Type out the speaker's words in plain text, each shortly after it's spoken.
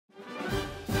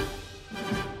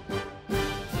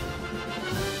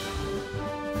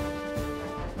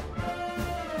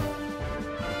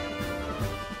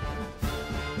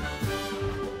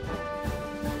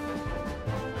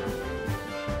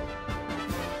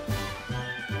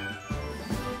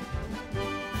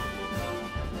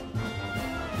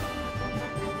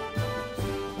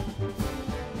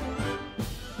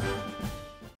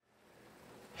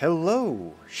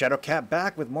Hello, Shadowcat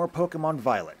back with more Pokemon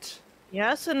Violet.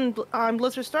 Yes, and I'm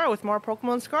Blizzard Star with more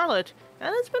Pokemon Scarlet,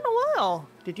 and it's been a while,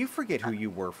 Did you forget who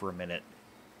you were for a minute?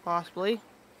 possibly.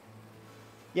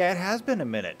 Yeah, it has been a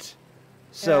minute.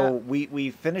 So Yeah.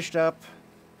 we finished up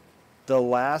the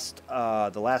last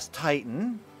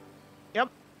Titan. Yep.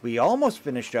 We almost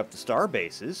finished up the Star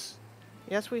bases.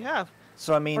 Yes, we have.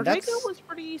 So I mean Ortega that's was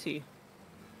pretty easy.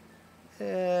 not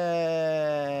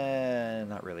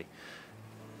really.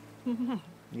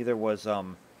 Neither was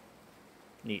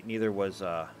neither was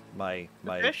my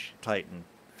Fish? Titan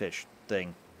fish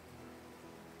thing.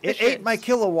 It Fishes. ate my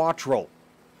Kilowattrel.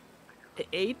 It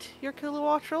ate your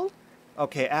Kilowattrel?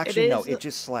 Okay, actually no, is- it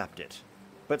just slapped it.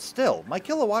 But still, my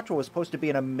Kilowattrel was supposed to be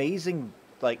an amazing,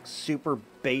 like, super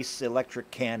base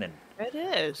electric cannon. It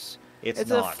is. It's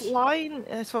It's not.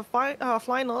 a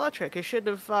flying electric. It should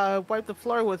have wiped the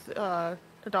floor with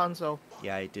Donzo.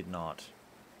 Yeah, it did not.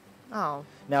 Oh.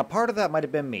 Now, part of that might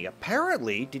have been me.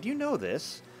 Apparently, did you know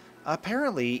this?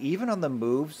 Apparently, even on the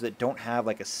moves that don't have,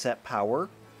 like, a set power,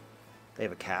 they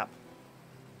have a cap.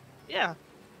 Yeah.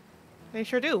 They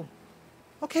sure do.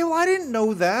 Okay, well, I didn't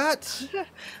know that.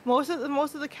 Most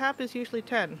of the cap is usually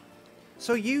 10.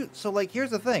 So like,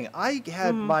 here's the thing. I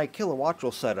had my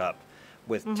Kilowattrel set up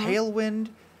with Tailwind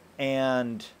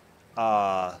and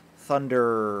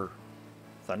Thunder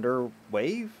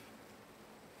Wave,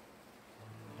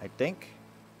 I think.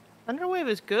 Thunderwave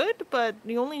is good, but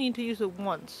you only need to use it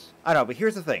once. I know, but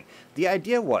here's the thing. The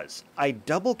idea was I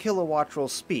double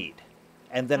Kilowattrel's speed,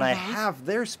 and then I have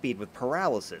their speed with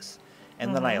paralysis,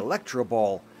 and then I Electro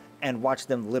Ball and watch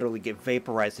them literally get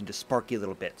vaporized into sparky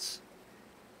little bits.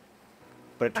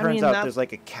 But it turns out there's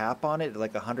like a cap on it,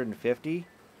 like 150,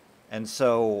 and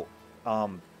so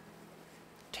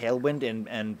Tailwind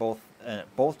and both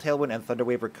Tailwind and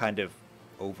Thunderwave are kind of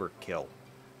overkill.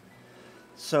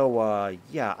 So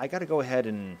yeah, I got to go ahead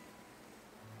and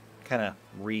kind of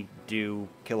redo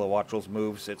Kilowattrel's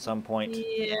moves at some point.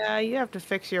 Yeah, you have to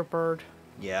fix your bird.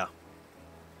 Yeah.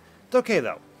 It's okay,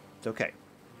 though. It's okay.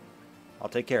 I'll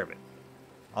take care of it.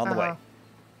 On the way.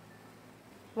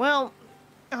 Well,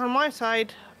 on my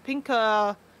side,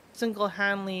 Pinka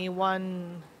single-handedly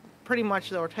won pretty much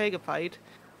the Ortega fight.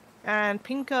 And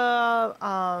Pinka,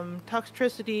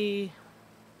 Toxtricity...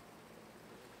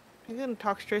 I think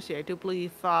Toxtricity, I do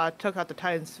believe, took out the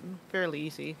Titans fairly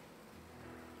easy.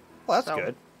 Well, that's So,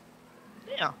 good.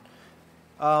 Yeah.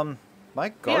 My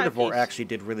Gardevoir peace. actually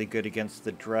did really good against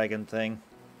the dragon thing.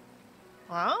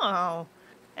 Wow.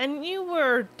 And you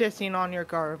were dissing on your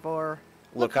Gardevoir.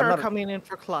 Look, Look I'm her not coming in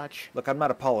for clutch. Look, I'm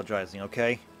not apologizing,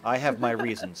 okay? I have my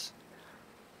reasons.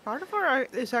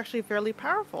 Gardevoir is actually fairly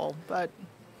powerful, but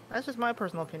that's just my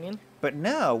personal opinion. But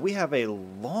now we have a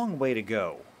long way to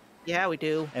go. Yeah, we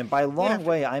do. And by long Yeah.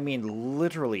 way, I mean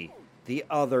literally the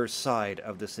other side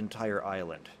of this entire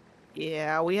island.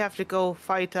 Yeah, we have to go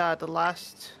fight the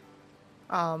last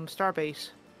starbase.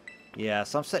 Yeah,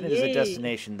 so I'm setting it as a Yay.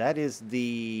 destination. That is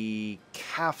the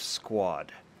CAF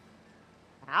squad.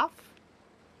 Half?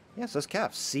 Yes, that's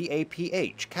CAF.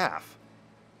 C-A-P-H. CAF.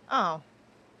 Oh.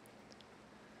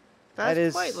 That That's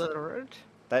is- quite literate.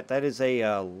 That is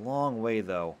a long way,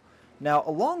 though. Now,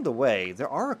 along the way, there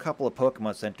are a couple of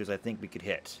Pokemon centers I think we could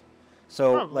hit.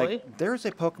 So, Probably. like, there's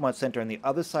a Pokemon center on the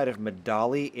other side of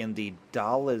Medali in the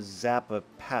Dalazappa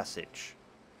Passage.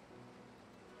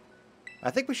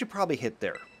 I think we should probably hit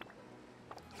there.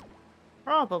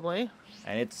 Probably.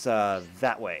 And it's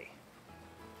that way.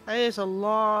 That is a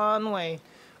long way.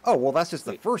 Oh, well, that's just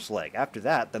the first leg. After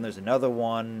that, then there's another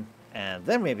one, and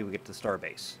then maybe we get to the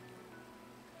Starbase.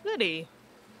 Goody.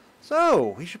 So,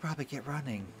 we should probably get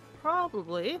running.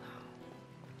 Probably.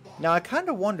 Now, I kind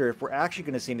of wonder if we're actually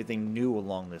going to see anything new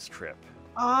along this trip.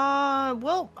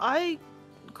 Well, I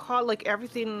caught like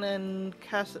everything in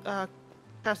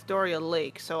Castoria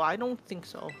Lake, so I don't think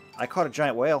so. I caught a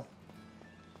giant whale.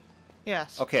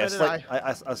 Yes. Okay, so did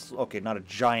I. okay, not a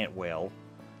giant whale,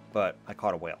 but I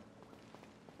caught a whale.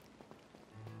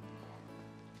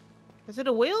 Is it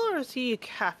a whale or is he a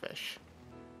catfish?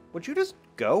 Would you just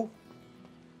go?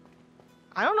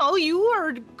 I don't know. You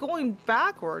are going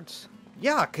backwards.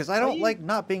 Yeah, because I don't you- like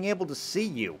not being able to see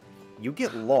you. You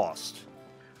get lost.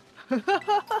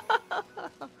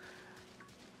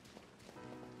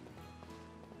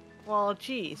 Well,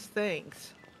 geez,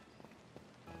 thanks.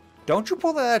 Don't you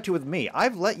pull that attitude with me.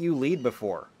 I've let you lead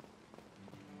before.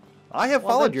 I have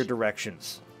Well, followed then your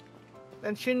directions.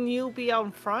 Then shouldn't you be out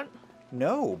in front?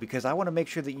 No, because I want to make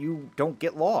sure that you don't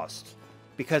get lost.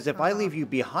 Because if I leave you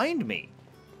behind me,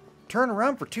 turn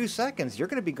around for 2 seconds, you're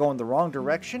going to be going the wrong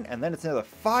direction, and then it's another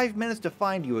 5 minutes to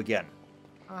find you again.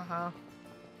 Uh-huh.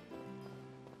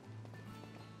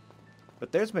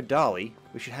 But there's Medali.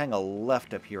 We should hang a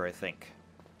left up here, I think.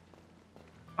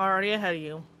 Already ahead of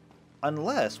you.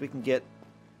 Unless we can get...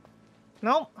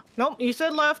 Nope. Nope. You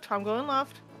said left. I'm going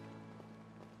left.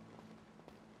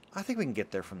 I think we can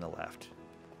get there from the left.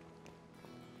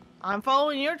 I'm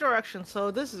following your direction,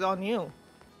 so this is on you.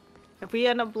 If we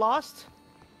end up lost...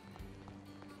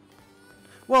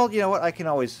 Well, you know what? I can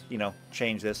always,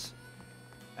 change this.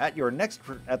 At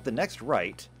the next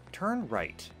right, turn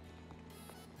right.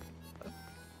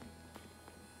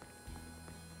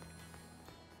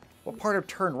 What part of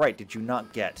turn right did you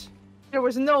not get? There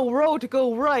was no road to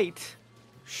go right.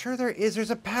 Sure there is.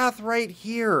 There's a path right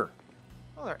here.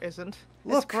 Oh, there isn't.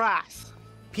 Look. It's grass.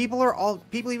 People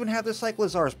even have their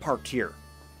cyclozars parked here.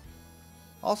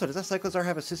 Also, does that cyclozar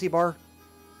have a sissy bar?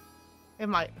 It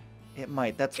might. It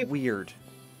might. That's weird.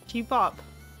 Keep up.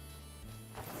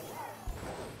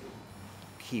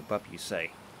 Keep up, you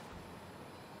say.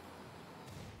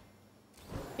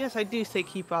 Yes, I do say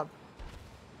keep up.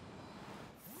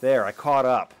 There, I caught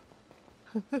up.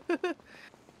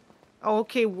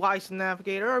 Okay, wise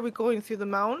navigator. Are we going through the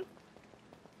mountain?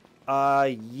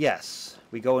 Yes.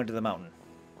 We go into the mountain.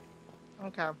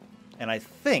 Okay. And I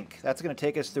think that's going to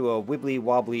take us through a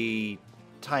wibbly-wobbly,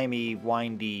 timey,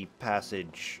 windy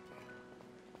passage.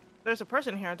 There's a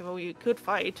person here that we could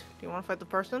fight. Do you want to fight the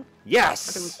person?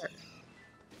 Yes!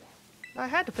 I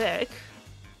had to pick.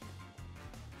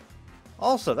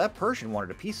 Also, that person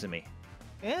wanted a piece of me.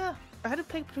 Yeah, I had to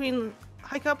pick between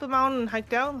hike up the mountain and hike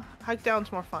down. Hike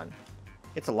down's more fun.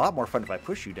 It's a lot more fun if I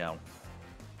push you down.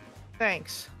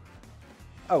 Thanks.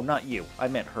 Oh, not you. I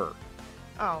meant her.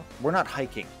 Oh. We're not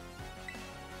hiking.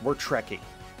 We're trekking.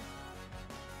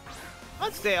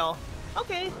 Mudsdale.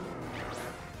 Okay.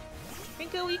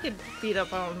 Think we could beat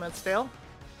up on Mudsdale.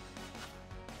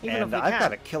 Even And if we I've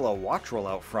got can. a Kilowattrel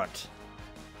out front.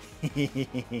 He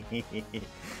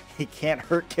can't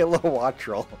hurt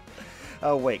Kilowattrel.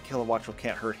 Oh wait, Kilowattrel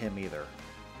can't hurt him either.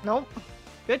 Nope.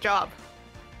 Good job.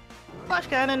 Flash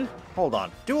cannon. Hold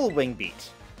on. Dual wing beat.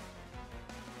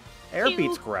 Air Pew.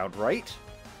 beats ground, right?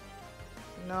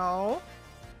 No.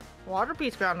 Water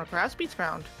beats ground or grass beats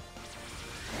ground.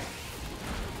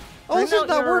 Oh, Bring this is out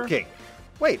not your- working.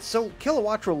 Wait, so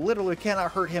Kilowattrel literally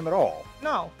cannot hurt him at all.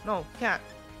 No, can't.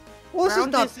 Well, this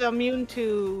Ground is not... immune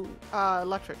to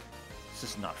electric. This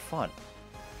is not fun.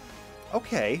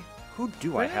 Okay, who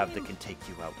do I have that Bring- can take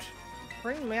you out?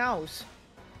 Bring meows.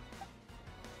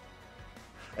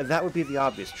 That would be the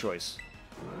obvious choice.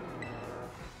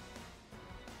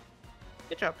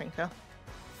 Good job, Pinka.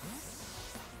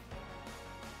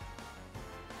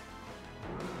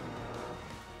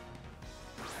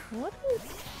 What is...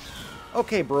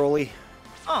 Okay, Broly.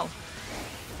 Oh.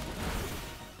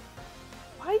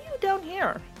 Why are you down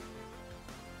here?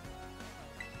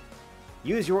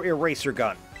 Use your eraser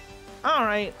gun.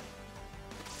 Alright.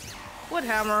 Wood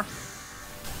hammer.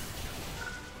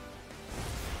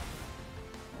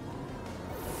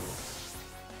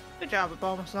 Good job,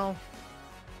 Abomasnow.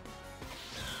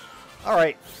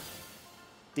 Alright.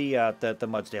 The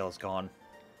Mudsdale is gone.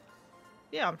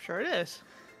 Yeah, I'm sure it is.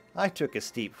 I took a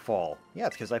steep fall. Yeah,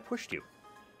 it's because I pushed you.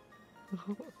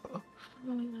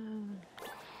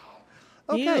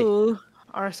 Okay. You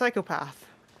are a psychopath.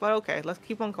 But okay, let's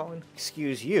keep on going.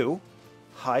 Excuse you,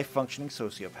 high-functioning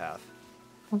sociopath.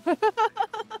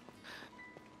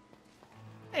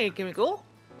 Hey, gimme cool.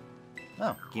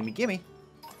 Oh, gimme gimme.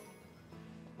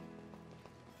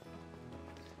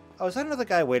 Oh, is that another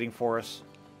guy waiting for us?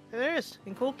 There is.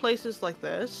 In cool places like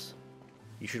this,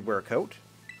 You should wear a coat?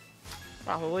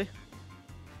 probably,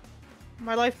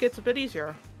 my life gets a bit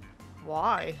easier.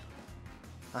 Why?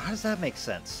 How does that make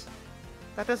sense?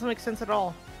 That doesn't make sense at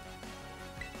all.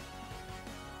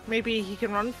 Maybe he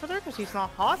can run further because he's not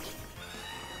hot?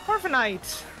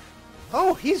 Corviknight!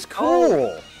 Oh, he's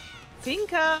cool!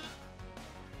 Pinka!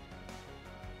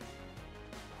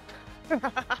 Come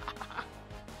on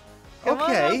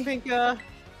Okay. up, Pinka!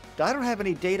 I don't have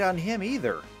any data on him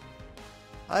either.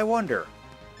 I wonder,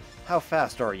 how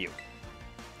fast are you?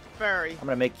 Very. I'm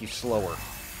gonna make you slower.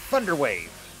 Thunder Wave!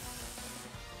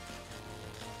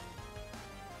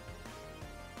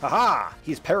 Haha!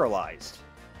 He's paralyzed.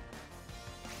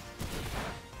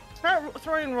 Start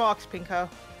throwing rocks, Pinka.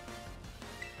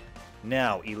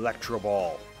 Now, Electro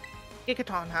Ball.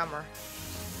 Gigaton Hammer.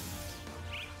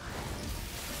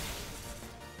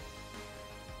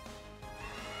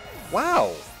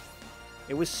 Wow!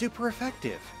 It was super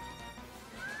effective.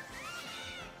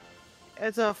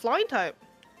 It's a flying type.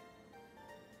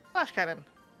 Flash cannon.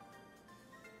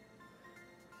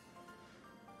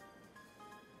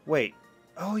 Wait.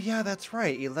 Oh yeah, that's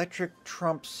right. Electric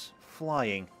trumps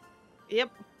flying. Yep.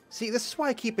 See, this is why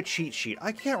I keep a cheat sheet.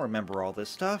 I can't remember all this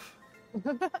stuff.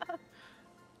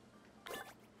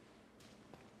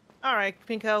 Alright,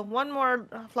 Pinko, one more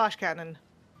flash cannon.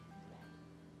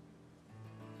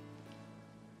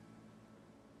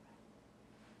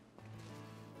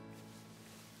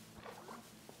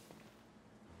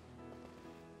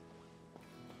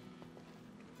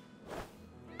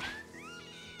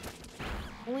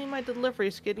 Only my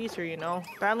deliveries get easier, you know.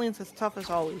 Battling's as tough as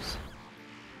always.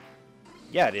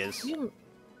 Yeah, it is. You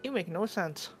make no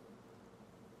sense.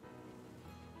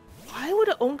 Why would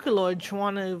an Onkeloid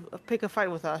want to pick a fight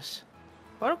with us?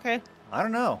 But okay. I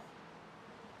don't know.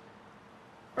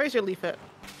 Razor Leaf it.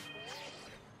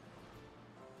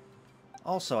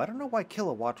 Also, I don't know why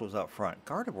Kilowattrel was out front.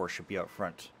 Gardevoir should be out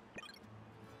front.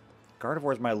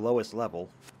 Gardevoir is my lowest level.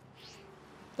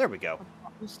 There we go.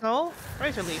 Snow?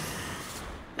 Razor Leaf.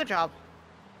 Good job.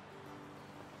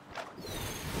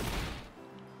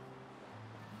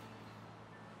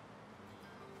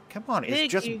 Come on, it's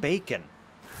just bacon.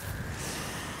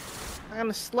 I'm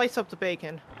gonna slice up the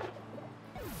bacon.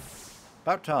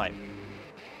 About time.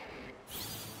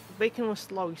 The bacon was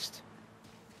sliced.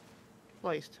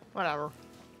 Sliced. Whatever.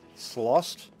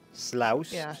 Slost?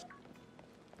 Sloused? Yeah.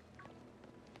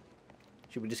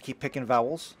 Should we just keep picking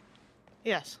vowels?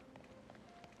 Yes.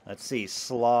 Let's see.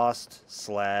 Slost,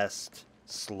 slast,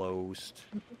 slosed,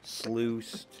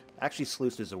 sluiced. Actually,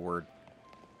 sluiced is a word.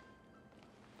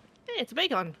 Hey, it's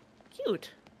bacon.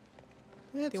 Cute.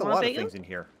 It's you a want lot of bacon? things in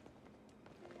here.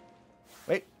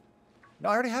 Wait. No,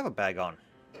 I already have a bag on.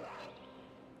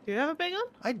 Do you have a bacon?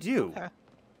 I do. Okay.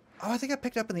 Oh, I think I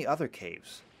picked up in the other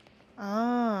caves.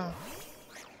 Ah.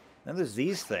 Then there's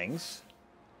these things.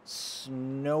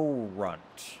 Snow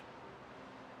runt.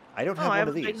 I don't have I one have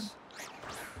of a bacon. these.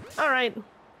 Alright.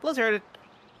 Blizzard.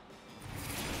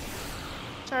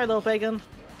 Sorry, little bacon.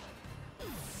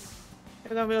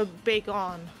 You're gonna be able to bake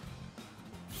on.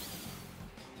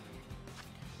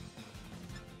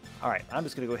 Alright, I'm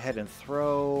just going to go ahead and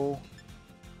throw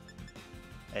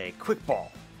a quick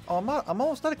ball. Oh, I'm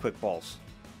almost out of quick balls.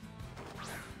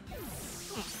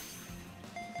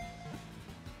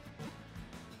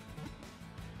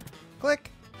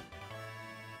 Click.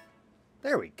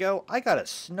 There we go. I got a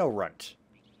snow runt.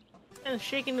 And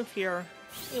shaking in fear.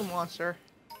 You monster.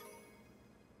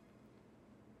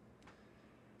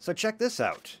 So check this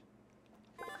out.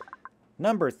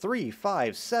 Number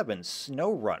 357,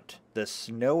 Snow Runt, the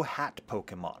Snow Hat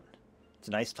Pokemon. It's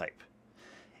a nice type.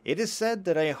 It is said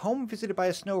that a home visited by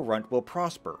a Snow Runt will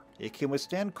prosper. It can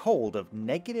withstand cold of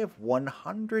negative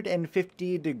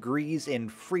 150 degrees in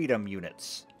freedom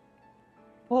units.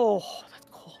 Oh, that's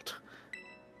cold.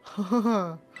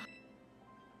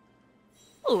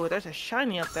 Oh, there's a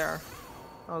shiny up there.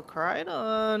 Oh,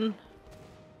 Crydon.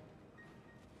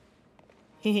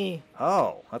 Hehe.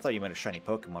 Oh, I thought you meant a shiny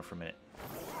Pokemon for a minute.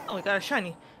 Oh, we got a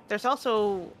shiny. There's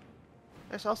also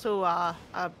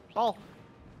a ball.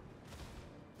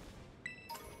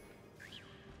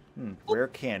 Rare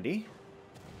candy.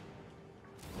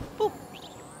 Boop.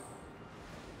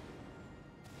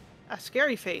 A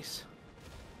scary face.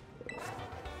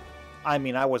 I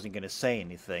mean, I wasn't going to say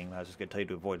anything. I was just going to tell you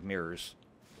to avoid mirrors.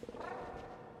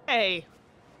 Hey.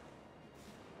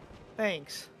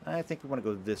 Thanks. I think we want to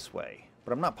go this way,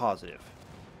 but I'm not positive.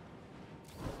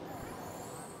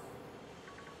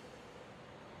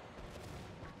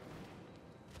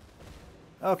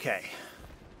 Okay.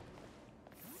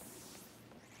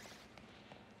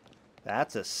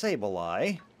 That's a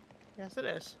Sableye. Yes, it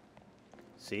is.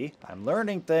 See? I'm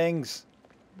learning things.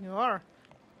 You are.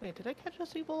 Wait, did I catch a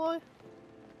Sableye?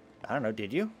 I don't know,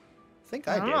 did you? I think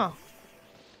I don't did. know.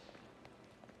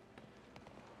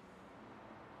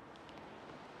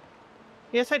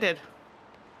 Yes, I did.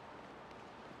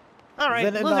 Alright,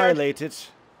 Then Blizzard. annihilate it.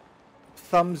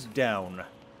 Thumbs down.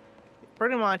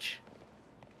 Pretty much.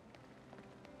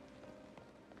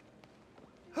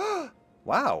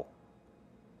 Wow.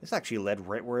 This actually led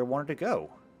right where I wanted to go.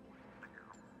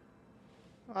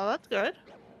 Well, that's good.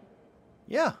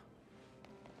 Yeah.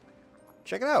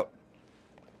 Check it out.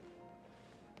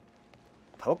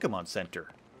 Pokemon Center.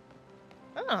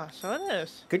 Ah, so it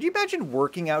is. Could you imagine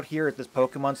working out here at this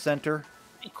Pokemon Center?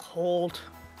 Be cold.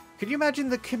 Could you imagine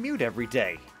the commute every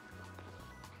day?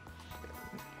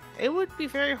 It would be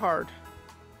very hard.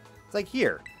 It's like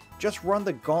here, just run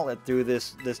the gauntlet through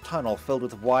this tunnel filled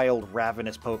with wild,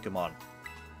 ravenous Pokemon.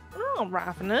 Oh,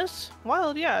 Ravenous.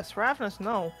 Wild, yes. Ravenous,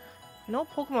 no. No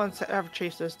Pokemon's ever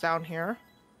chased us down here.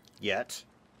 Yet.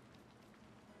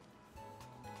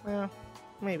 Yeah,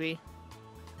 maybe.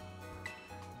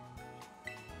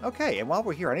 Okay, and while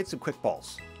we're here, I need some quick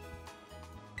balls.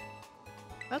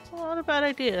 That's not a bad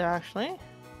idea, actually.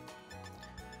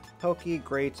 Pokey,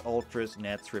 Greats, Ultras,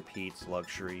 Nets, Repeats,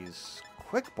 Luxuries,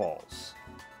 Quick Balls.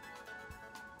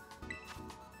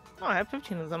 Oh, I have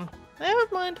 15 of them. Never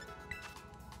mind.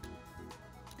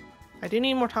 I do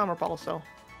need more timer balls, though.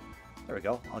 There we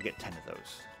go. I'll get 10 of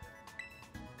those.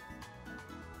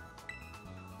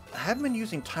 I haven't been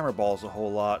using timer balls a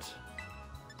whole lot.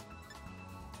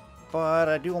 But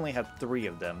I do only have 3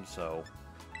 of them, so...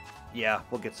 yeah,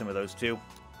 we'll get some of those too.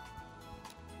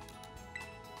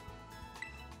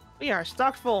 We are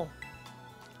stocked full.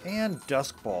 And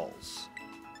Dusk Balls.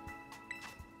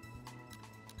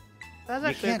 That's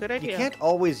actually a good idea. You can't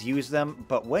always use them,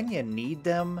 but when you need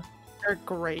them... they're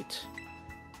great.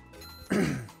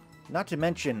 Not to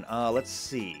mention, let's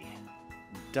see.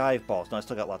 Dive Balls. No, I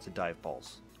still got lots of Dive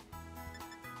Balls.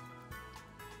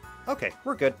 Okay,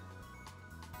 we're good.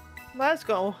 Let's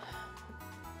go.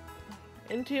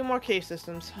 Into more cave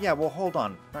systems. Yeah, well, hold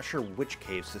on. Not sure which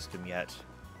cave system yet.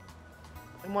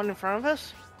 And one in front of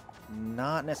us?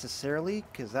 Not necessarily,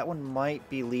 because that one might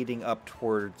be leading up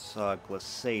towards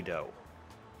Glacado.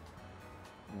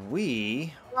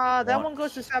 That one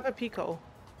goes to Sapapico.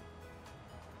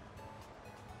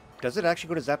 Does it actually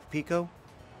go to Zapapico?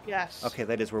 Yes. Okay,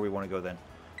 that is where we want to go then.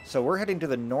 So we're heading to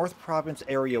the North Province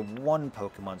Area 1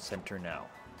 Pokemon Center now.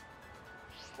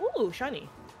 Ooh, shiny.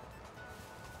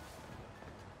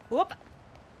 Whoop.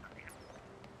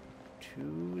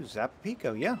 To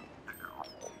Zapapico, yeah.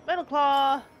 Metal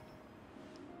Claw.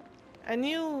 And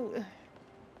you...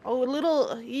 oh, a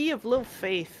little... ye of little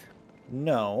faith.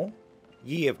 No.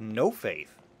 Ye of no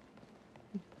faith.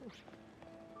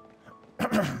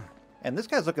 And this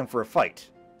guy's looking for a fight.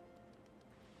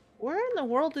 Where in the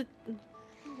world did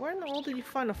you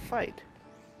find a fight?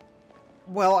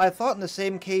 Well, I thought in the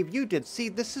same cave you did. See,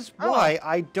 this is why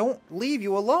I don't leave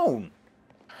you alone.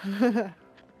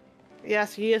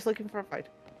 Yes, he is looking for a fight.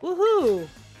 Woohoo!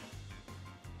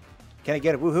 Can I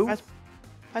get a woohoo?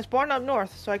 I was born up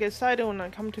north, so I get excited when I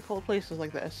come to cold places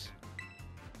like this.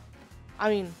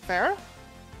 I mean, fair?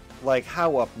 Like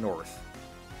how up north?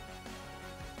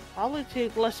 Probably to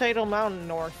Glacado Mountain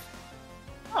north.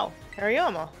 Oh,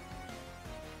 Hariyama.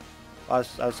 I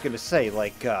was gonna say,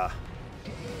 like,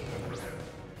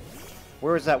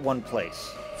 where is that one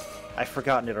place? I've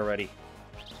forgotten it already.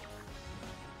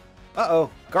 Uh-oh,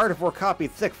 Gardevoir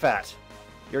copied Thick Fat.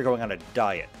 You're going on a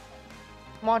diet.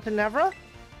 Montenevra?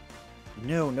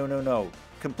 No.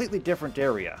 Completely different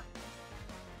area.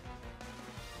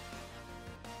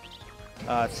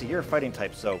 See, you're a fighting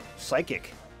type, so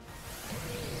Psychic.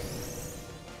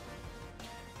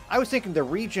 I was thinking the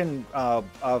region of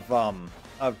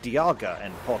Dialga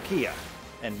and Palkia,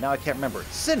 and now I can't remember.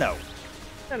 Sinnoh.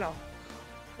 No.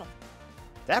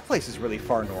 That place is really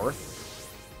far north.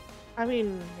 I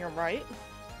mean, you're right.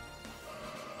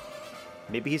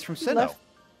 Maybe he's from Sinnoh.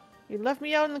 You left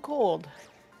me out in the cold.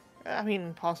 I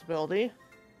mean, possibility.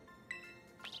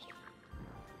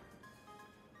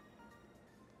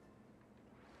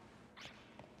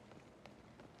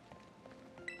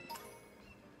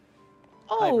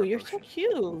 Oh, you're so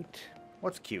cute.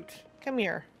 What's cute? Come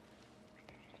here.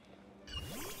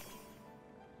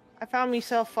 I found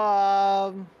myself,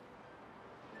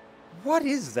 What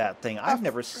is that thing? I've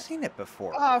never seen it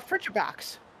before.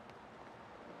 Frigibax.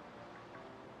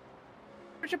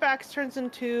 Frigibax turns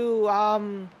into,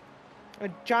 a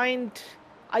giant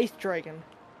ice dragon.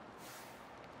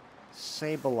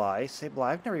 Sableye.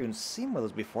 I've never even seen one of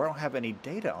those before. I don't have any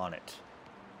data on it.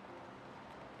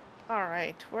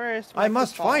 Alright, where is my I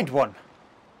must find one!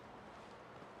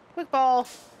 Quick ball!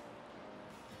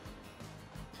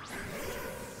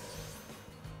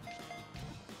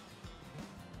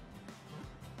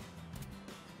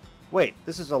 Wait,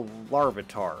 this is a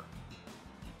Larvitar.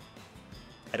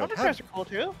 I don't Larvitars are cool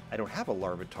too. I don't have a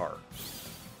Larvitar.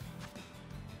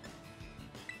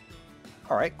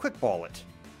 Alright, quick ball it.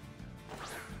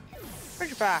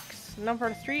 Frigibax,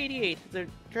 number 388, the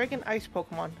Dragon Ice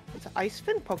Pokemon. It's an Ice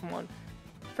Fin Pokemon.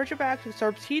 Frigibax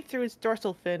absorbs heat through its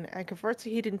dorsal fin and converts the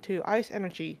heat into ice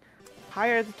energy.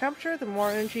 Higher the temperature, the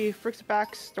more energy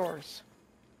Frigibax stores.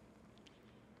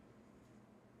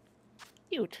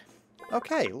 Cute.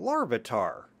 Okay,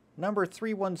 Larvitar, number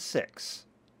 316.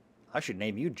 I should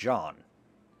name you John.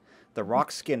 The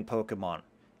rock skin Pokemon.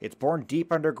 It's born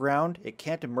deep underground. It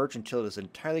can't emerge until it has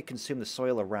entirely consumed the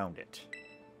soil around it.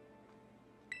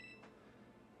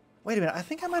 Wait a minute, I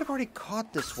think I might have already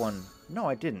caught this one. No,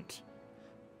 I didn't.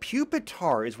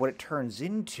 Pupitar is what it turns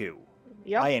into.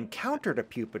 Yep. I encountered a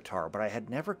Pupitar, but I had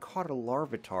never caught a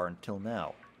Larvitar until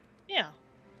now. Yeah.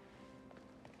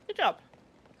 Good job.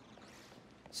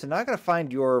 So now I gotta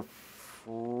find your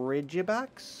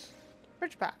Frigibax?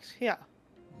 Frigibax, yeah.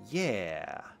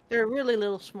 Yeah. They're really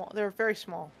little small. They're very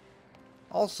small.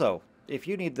 Also, if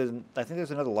you need the... I think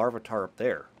there's another Larvitar up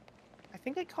there. I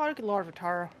think I caught a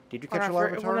Larvitar. Did you on catch a our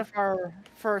one Larvitar? of our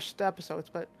first episodes,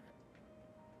 but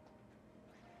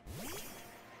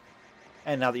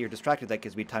And now that you're distracted, that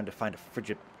gives me time to find a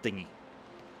frigid thingy.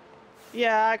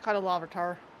 yeah, I caught a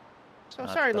Larvitar. So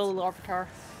sorry, that's- little Larvitar.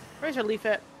 Razor Leaf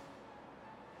it.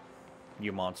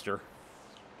 You monster.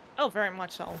 Oh, very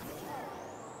much so.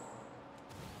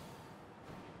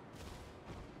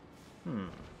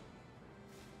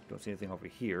 Don't see anything over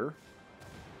here.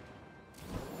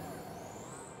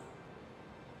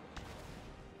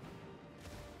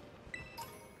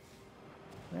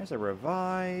 There's a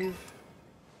revive.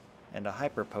 And a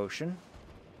hyper potion.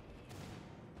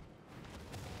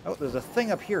 Oh, there's a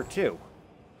thing up here, too.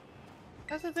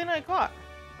 That's the thing I caught.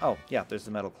 Oh, yeah, there's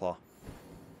the Metal Claw.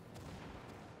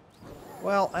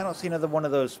 Well, I don't see another one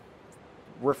of those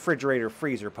refrigerator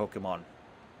freezer Pokemon.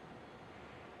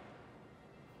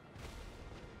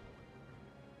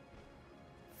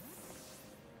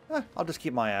 I'll just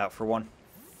keep my eye out for one.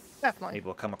 Definitely. Maybe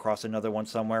we'll come across another one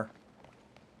somewhere.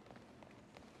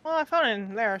 Well, I found it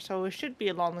in there, so it should be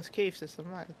along this cave system.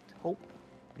 I hope.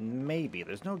 Maybe.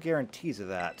 There's no guarantees of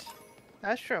that.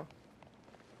 That's true.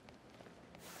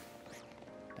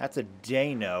 That's a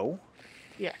Dano.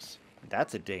 Yes.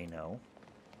 That's a Dano.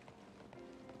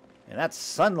 And that's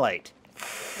Sunlight.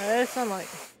 That is sunlight.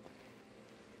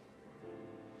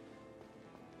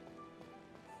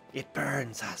 It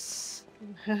burns us.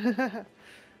 See,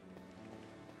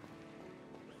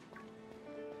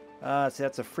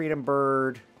 that's a Freedom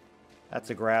Bird. That's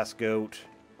a Grass Goat.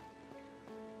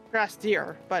 Grass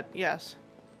deer, but yes.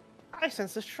 I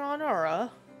sense a strong aura.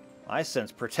 I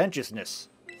sense pretentiousness.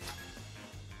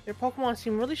 Your Pokemon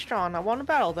seem really strong. I want to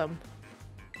battle them.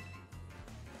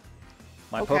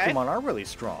 My Okay. Pokemon are really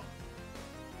strong.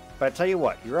 But I tell you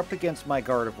what, you're up against my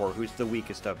Gardevoir, who's the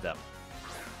weakest of them.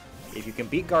 If you can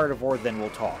beat Gardevoir, then we'll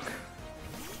talk.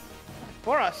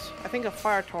 For us, I think of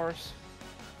Fire Taurus.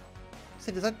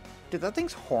 Say, did that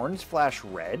thing's horns flash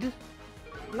red?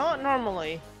 Not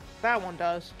normally. That one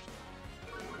does.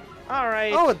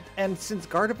 Alright. Oh, and since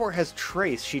Gardevoir has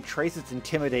Trace, she traces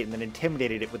Intimidate and then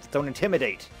intimidated it with its own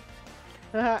Intimidate.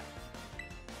 Let's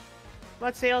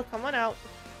sail, come on out.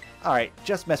 Alright,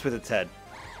 just mess with its head.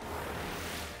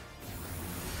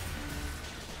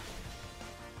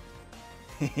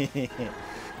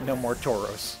 No more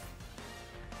Tauros.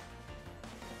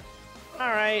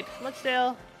 Alright, let's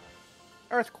sail.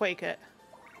 Earthquake it.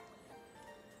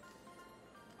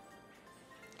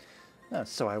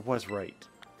 So I was right.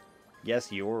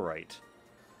 Yes, you were right.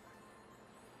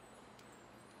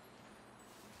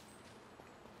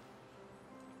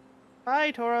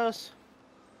 Bye, Tauros.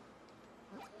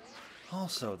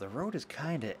 Also, the road is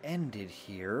kinda ended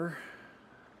here.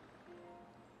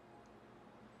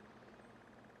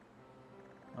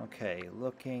 Okay,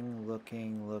 looking.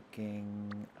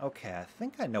 Okay, I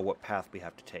think I know what path we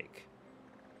have to take.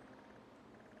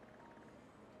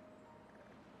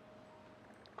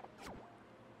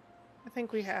 I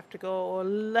think we have to go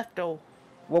lefto.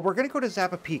 Well, we're gonna go to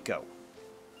Zapapico.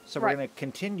 So we're Right. gonna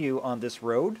continue on this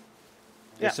road.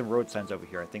 There's Yeah. some road signs over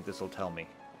here. I think this will tell me.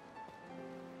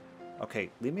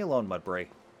 Okay, leave me alone, Mudbray.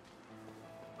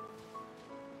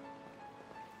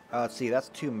 Let's see, that's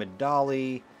to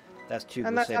Medali. That's to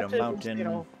And that's Glacado up to Mountain.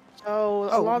 Mosquito. So,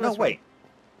 Oh, along no, this wait.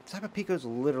 Zapapico's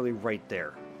literally right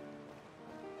there. road-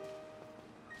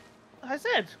 I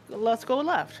said, let's go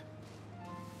left.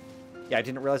 Yeah, I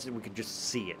didn't realize that we could just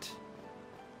see it.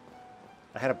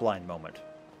 I had a blind moment.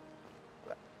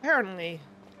 Apparently.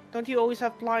 Don't you always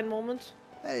have blind moments?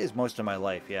 That is most of my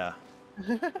life, yeah.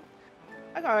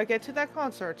 I gotta get to that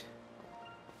concert.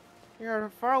 You're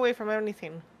far away from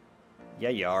anything. Yeah,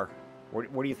 you are. Where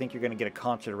do you think you're going to get a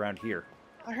concert around here?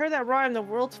 I heard that Ryan, the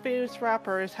world's famous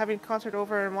rapper, is having a concert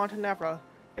over in Montenegro.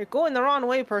 You're going the wrong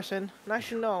way, person, and I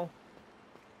should know.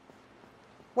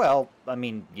 Well, I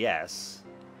mean, yes.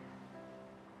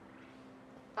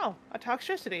 Oh, a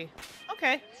toxicity.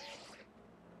 Okay.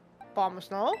 Bomb of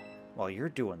snow? While you're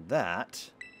doing that,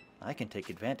 I can take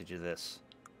advantage of this.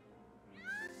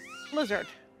 Blizzard.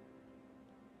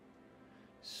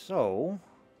 So,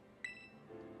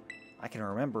 I can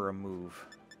remember a move.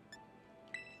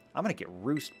 I'm going to get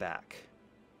Roost back.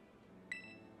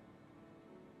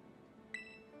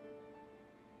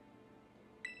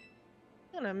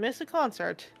 I'm gonna miss a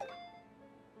concert.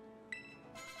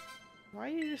 Why are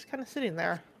you just kind of sitting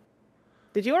there?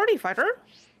 Did you already fight her?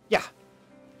 Yeah,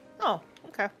 Oh,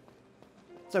 okay.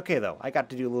 it's okay though. I got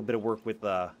to do a little bit of work with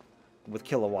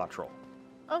Kilowattrel.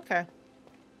 Okay.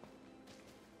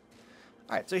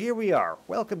 Alright, so here we are.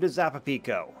 Welcome to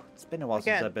Zapapico. It's been a while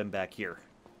since Again. I've been back here.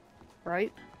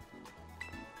 Right?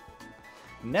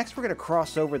 Next, we're going to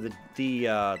cross over the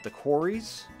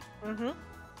quarries. Mm-hmm.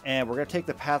 And we're going to take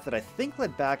the path that I think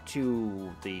led back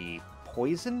to the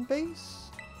poison base?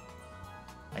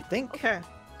 I think? Okay.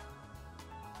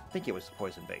 I think it was the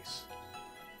poison base.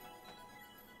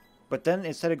 But then,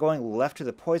 instead of going left to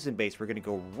the poison base, we're going to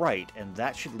go right, and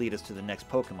that should lead us to the next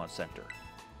Pokemon Center.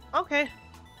 Okay.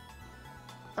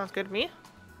 Sounds good to me.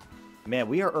 Man,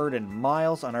 we are earning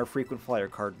miles on our frequent flyer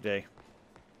card today.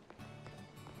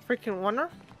 Freaking wonder.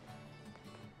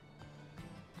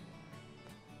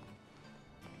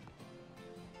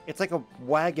 It's like a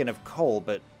wagon of coal,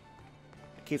 but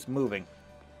it keeps moving.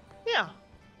 Yeah.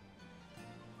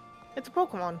 It's a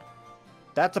Pokemon.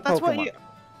 That's a That's Pokemon.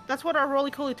 That's what our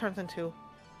Roly-Coly turns into.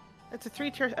 It's a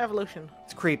 3-tier evolution.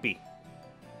 It's creepy.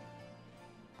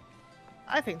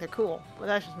 I think they're cool, but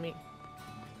that's just me.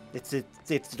 It's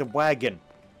a wagon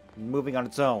moving on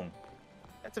its own.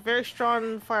 It's a very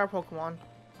strong fire Pokemon.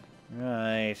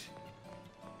 Right.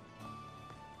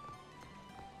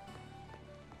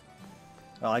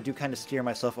 Well, I do kind of steer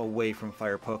myself away from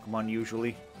fire Pokemon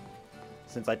usually,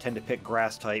 since I tend to pick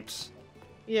grass types.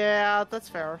 Yeah, that's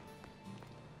fair.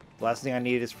 The last thing I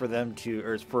need is for them to,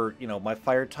 or is for, you know, my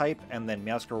fire type and then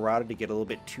Meowscarada to get a little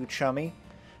bit too chummy,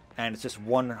 and it's just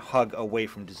one hug away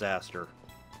from disaster.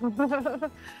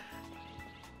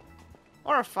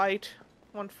 Or a fight.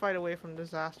 One fight away from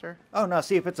disaster. Oh, no,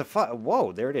 see, if it's a fight...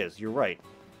 Whoa, there it is. You're right.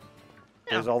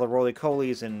 Yeah. There's all the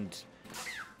roly-colies, and...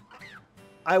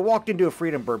 I walked into a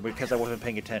Freedom Bird because I wasn't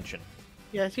paying attention.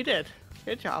 Yes, you did.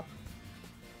 Good job.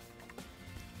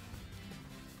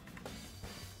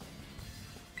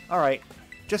 Alright,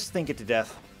 just think it to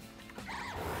death.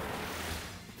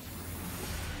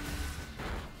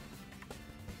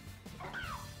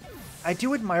 I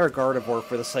do admire Gardevoir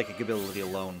for the psychic ability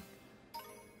alone.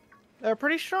 They're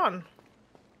pretty strong.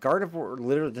 Gardevoir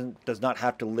literally does not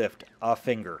have to lift a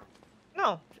finger.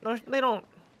 No, they don't.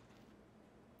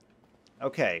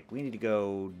 Okay, we need to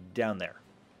go down there.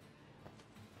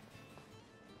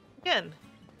 Again,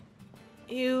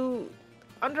 you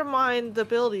undermine the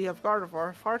ability of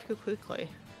Gardevoir far too quickly.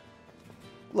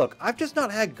 Look, I've just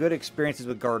not had good experiences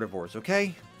with Gardevoirs,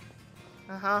 okay?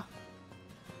 Uh-huh.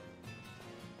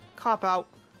 Cop out.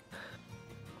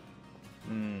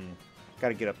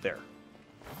 Gotta get up there.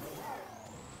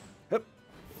 Yep.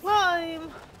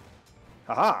 Climb!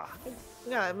 Haha!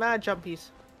 Yeah, mad jumpies.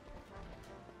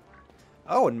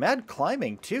 Oh, and mad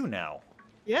climbing too now.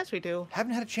 Yes, we do.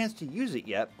 Haven't had a chance to use it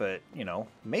yet, but, you know,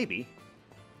 maybe.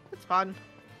 It's fun.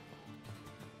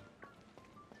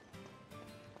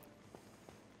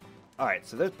 Alright,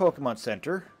 so there's Pokemon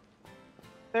Center.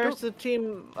 There's the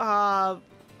team,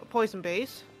 Poison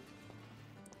Base.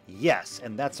 Yes,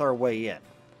 and that's our way in.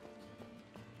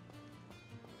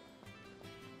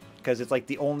 Because it's like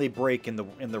the only break in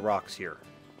the rocks here.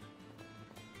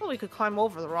 Well, we could climb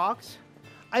over the rocks.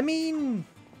 I mean...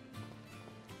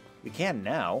 We can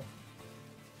now.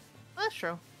 That's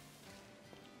true.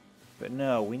 But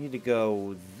no, we need to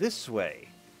go this way.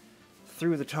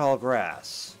 Through the tall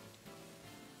grass.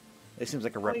 It seems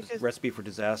like a recipe for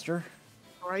disaster.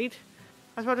 Right?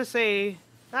 I was about to say,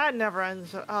 that never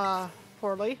ends,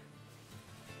 poorly.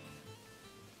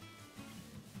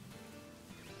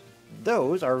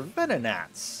 Those are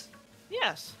Venonats.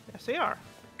 Yes. Yes, they are.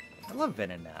 I love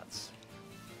Venonats.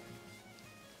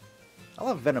 I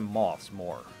love Venomoths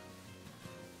more.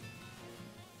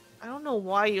 I don't know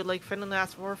why you like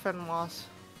Venonats or Venomoths.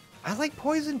 I like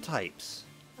poison types.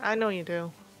 I know you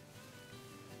do.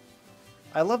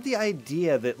 I love the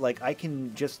idea that, like, I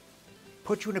can just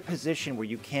put you in a position where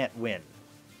you can't win.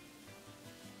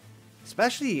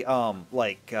 Especially,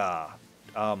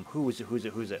 who's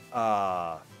it?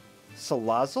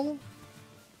 Salazzle?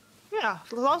 Yeah,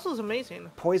 Salazzle's amazing.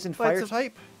 Poison But fire it's a-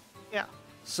 type? Yeah.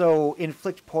 So,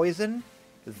 inflict poison,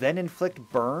 then inflict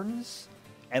burns,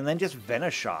 and then just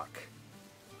Venoshock.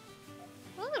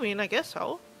 Well, I mean, I guess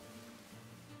so.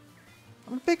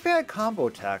 I'm a big fan of combo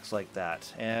attacks like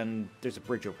that, and there's a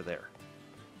bridge over there.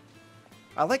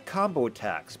 I like combo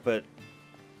attacks, but,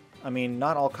 I mean,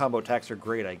 not all combo attacks are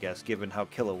great, I guess, given how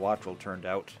Kilowattrel turned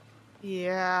out.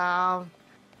 Yeah.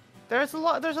 There's a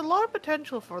lot of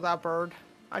potential for that bird.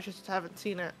 I just haven't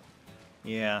seen it.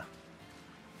 Yeah.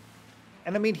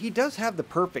 And I mean, he does have the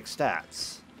perfect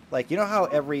stats. Like, you know how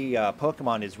every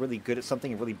Pokemon is really good at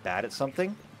something and really bad at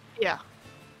something? Yeah.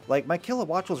 Like, my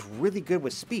Kilowattrel's really good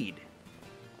with speed.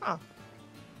 Huh.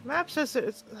 Map says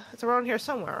it's around here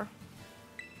somewhere.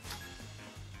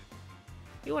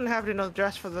 You wouldn't have to know the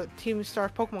address for the Team Star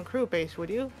Pokemon Crew base, would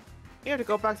you? You have to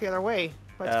go back the other way,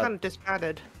 but it's Uh, kind of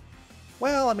disbanded.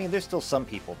 Well, I mean, there's still some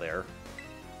people there.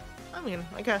 I mean,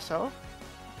 I guess so.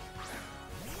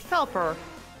 Pelipper.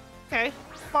 Okay,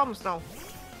 Bomb Snow.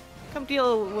 Come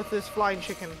deal with this flying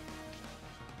chicken.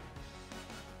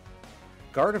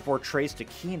 Gardevoir traced a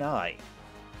keen eye.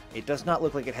 It does not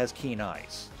look like it has keen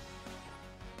eyes.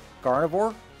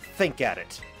 Gardevoir, think at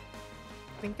it.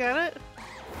 Think at it?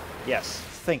 Yes,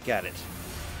 think at it.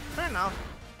 Fair enough.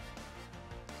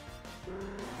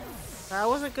 That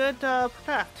was a good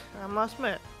protect, I must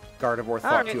admit. Gardevoir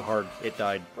thought Alright. too hard. It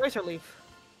died. Razor Leaf.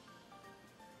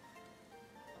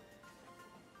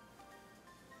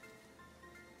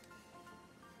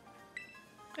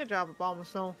 Good job, Bomb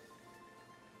Snow.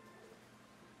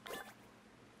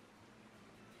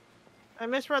 I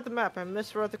misread the map. I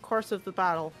misread the course of the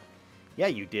battle. Yeah,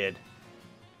 you did.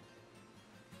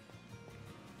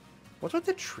 What's with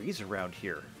the trees around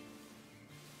here?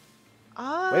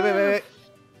 Wait.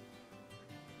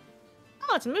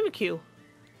 Oh, it's a Mimikyu.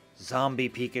 Zombie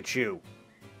Pikachu.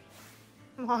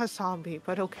 Not a zombie,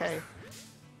 but okay.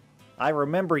 I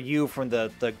remember you from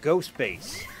the ghost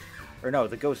base. Or no,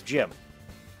 the ghost gym.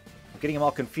 I'm getting them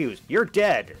all confused. You're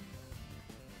dead!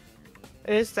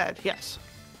 It is dead, yes.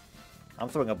 I'm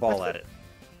throwing a ball at it.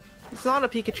 It's not a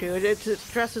Pikachu. It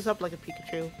dresses up like a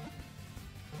Pikachu.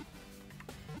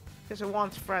 Because it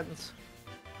wants friends.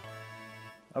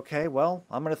 Okay, well,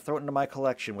 I'm gonna throw it into my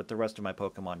collection with the rest of my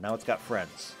Pokemon. Now it's got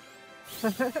friends.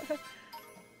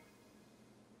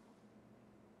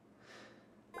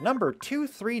 Number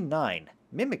 239,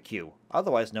 Mimikyu,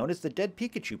 otherwise known as the dead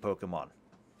Pikachu Pokemon.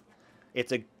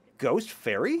 It's a ghost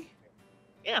fairy?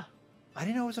 Yeah. I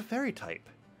didn't know it was a fairy type.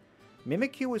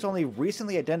 Mimikyu was only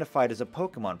recently identified as a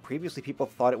Pokemon. Previously, people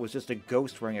thought it was just a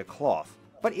ghost wearing a cloth.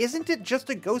 But isn't it just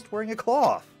a ghost wearing a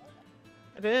cloth?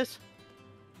 It is.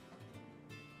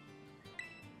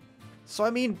 So,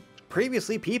 I mean,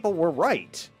 previously people were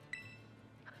right.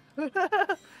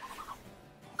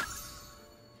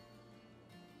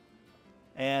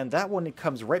 And that one, it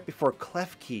comes right before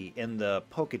Klefki in the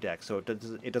Pokedex, so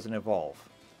it doesn't evolve.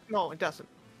 No, it doesn't.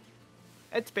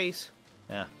 It's base.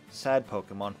 Yeah, sad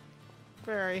Pokemon.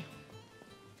 Very.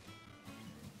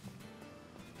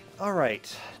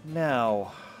 Alright,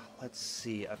 now, let's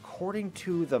see. According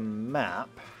to the map,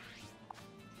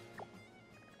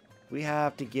 we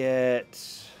have to get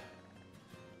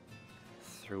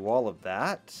through all of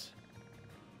that.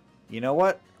 You know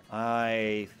what?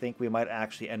 I think we might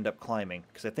actually end up climbing,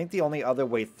 because I think the only other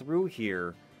way through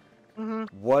here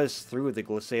was through the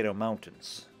Glisado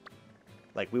Mountains.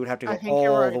 Like, we would have to I go think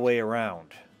you're all right. the way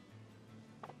around.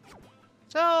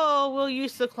 So, we'll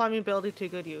use the climbing ability to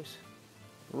good use.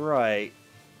 Right.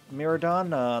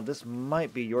 Miradon, this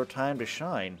might be your time to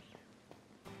shine.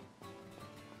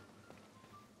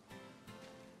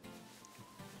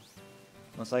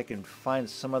 Unless I can find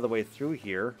some other way through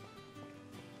here.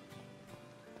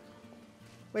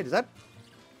 Wait, is that...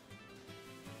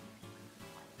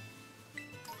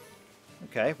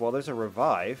 Okay, well, there's a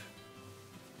revive.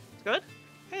 Good?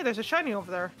 Hey, there's a shiny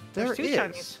over there. There There's two is.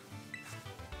 shinies.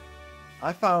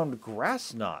 I found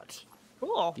Grass Knot.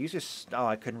 Cool. Use your... Oh,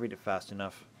 I couldn't read it fast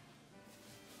enough.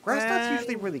 Grass Knot's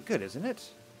usually really good, isn't it?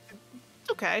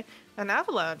 It's okay. An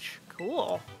avalanche.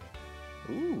 Cool.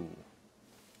 Ooh.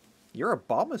 Your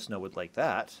Abomasnow would like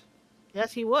that.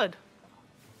 Yes, he would.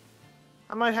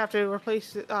 I might have to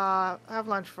replace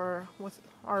avalanche with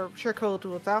our Sugarcoat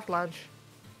with avalanche.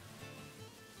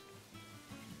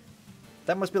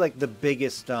 That must be like the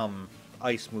biggest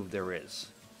ice move there is.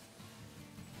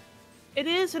 It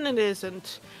is and it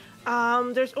isn't.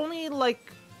 There's only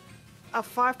like a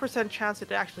 5% chance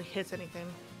that it actually hits anything.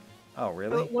 Oh,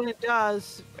 really? But when it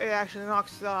does, it actually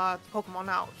knocks the Pokemon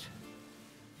out.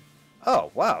 Oh,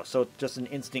 wow. So it's just an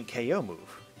instant KO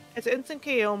move. It's an instant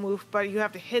KO move, but you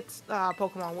have to hit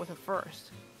Pokemon with it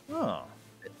first. Oh.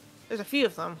 There's a few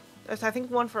of them. There's, I think,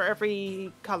 one for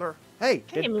every color. Hey,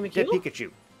 Hey, dead Mimikyu.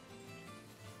 Pikachu.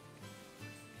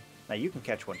 Now you can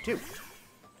catch one too.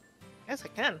 Yes, I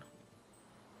can.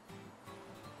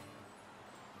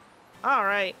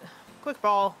 Alright. Quick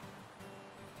ball.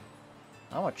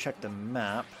 I want to check the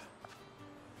map.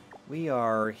 We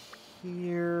are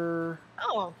here.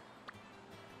 Oh,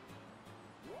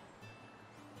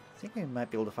 I think we might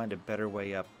be able to find a better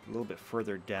way up a little bit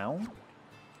further down.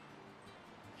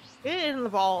 get in the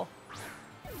ball.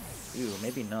 Ooh,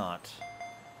 maybe not.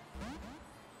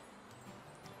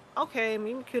 Okay,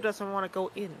 Mimikyu doesn't want to go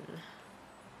in.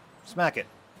 Smack it.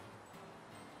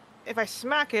 If I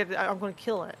smack it, I'm going to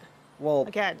kill it. Well,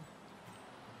 Again.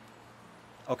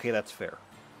 okay, that's fair.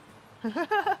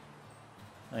 I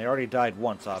already died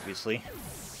once, obviously.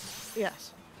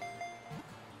 Yes.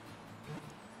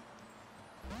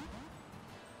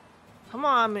 Come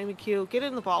on, Mimikyu, get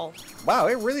in the ball. Wow,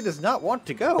 it really does not want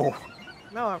to go.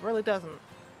 No, it really doesn't.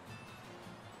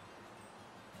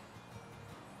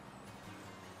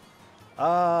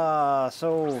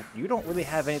 So you don't really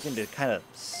have anything to kind of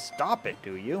stop it,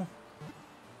 do you?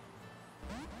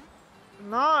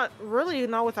 Not really,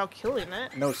 not without killing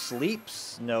it. No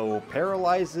sleeps, no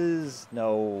paralyzes,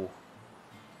 no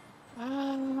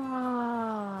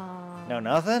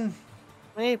nothing?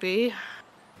 Maybe.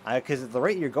 Because at the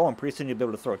rate you're going, pretty soon you'll be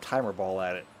able to throw a timer ball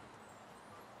at it.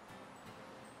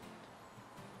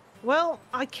 Well,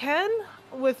 I can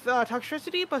with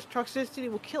Toxicity, but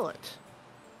Toxicity will kill it.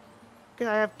 Because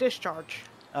I have Discharge.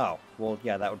 Oh, well,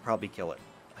 yeah, that would probably kill it.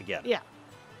 Again. Yeah.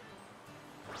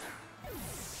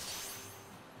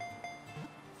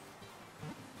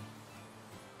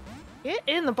 Get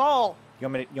in the ball! You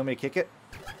want me to kick it?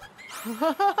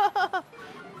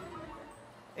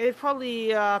 It'd probably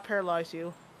paralyze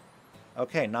you.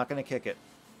 Okay, not gonna kick it.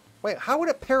 Wait, how would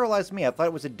it paralyze me? I thought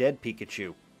it was a dead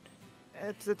Pikachu.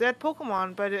 It's a dead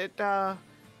Pokemon, but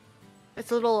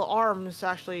its little arms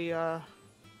actually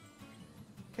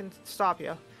can stop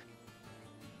you.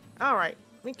 Alright,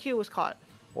 Mimikyu was caught.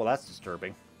 Well, that's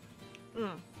disturbing. Mm.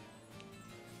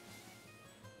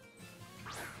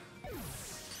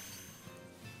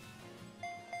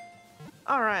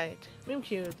 Alright,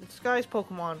 Mimikyu, the disguised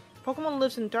Pokemon. Pokemon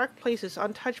lives in dark places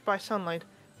untouched by sunlight.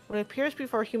 When it appears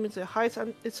before humans, it hides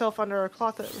itself under a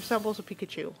cloth that resembles a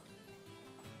Pikachu.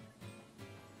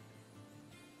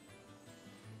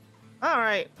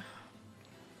 Alright.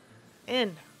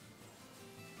 In.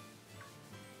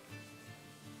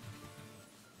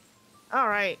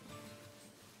 Alright.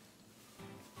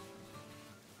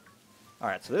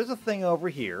 Alright, so there's a thing over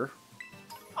here.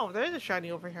 Oh, there's a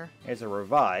shiny over here. There's a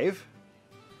revive.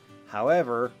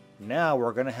 However, now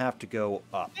we're gonna have to go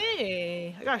up.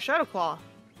 Hey, I got a Shadow Claw.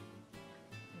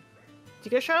 Did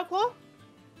you get a Shadow Claw?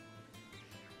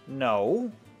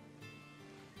 No.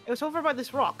 It was over by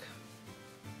this rock.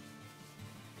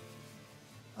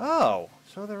 Oh,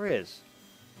 so there is.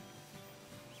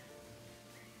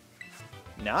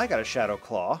 Now I got a Shadow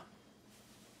Claw.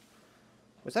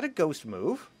 Was that a ghost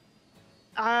move?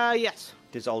 Yes.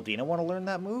 Does Aldina want to learn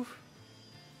that move?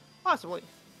 Possibly.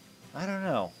 I don't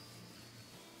know.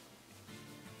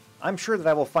 I'm sure that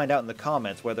I will find out in the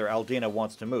comments whether Aldina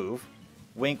wants to move.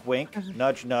 Wink, wink.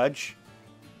 Nudge, nudge.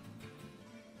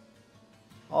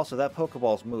 Also, that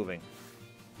Pokeball's moving.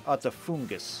 Oh, it's a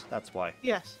fungus. That's why.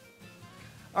 Yes.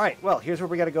 Alright, well, here's where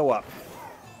we gotta go up.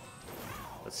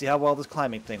 Let's see how well this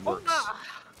climbing thing works.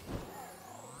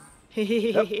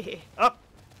 Yep. Up!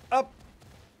 Up!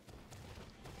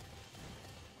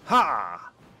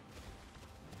 Ha!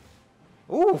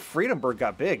 Ooh, Freedom Bird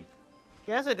got big.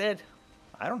 Yes, it did.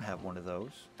 I don't have one of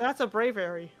those. That's a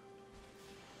Braviary.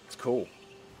 It's cool.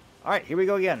 Alright, here we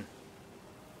go again.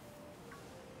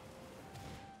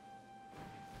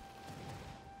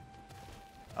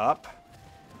 Up.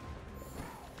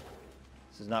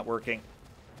 This is not working.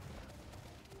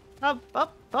 Up,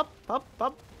 up, up, up,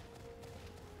 up.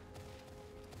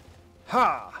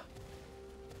 Ha!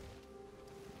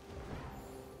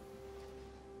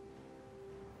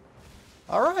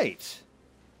 Alright.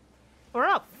 We're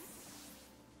up.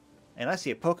 And I see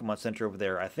a Pokemon Center over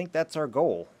there. I think that's our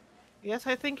goal. Yes,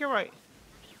 I think you're right.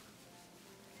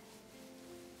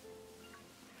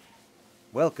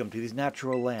 Welcome to these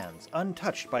natural lands,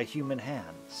 untouched by human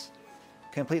hands.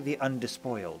 Completely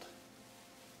undespoiled.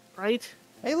 Right?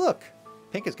 Hey, look!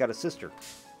 Pink has got a sister.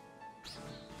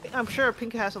 I'm sure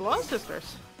Pink has a lot of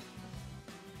sisters.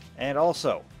 And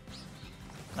also,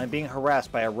 I'm being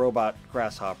harassed by a robot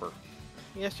grasshopper.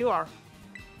 Yes, you are.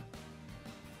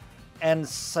 And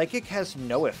Psychic has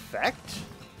no effect?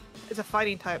 It's a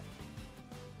fighting type.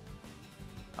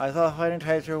 I thought fighting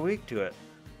types were weak to it.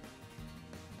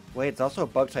 Wait, it's also a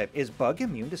bug type. Is Bug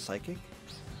immune to Psychic?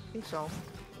 I think so.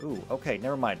 Ooh, okay,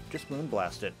 never mind. Just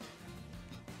Moonblast it.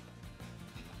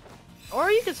 Or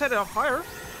you can set it on fire.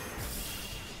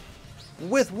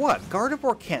 With what?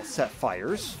 Gardevoir can't set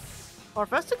fires. Or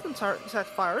Vesta can set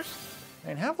fires. I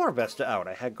didn't have Larvesta out.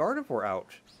 I had Gardevoir out.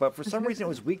 But for some reason it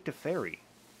was weak to Fairy.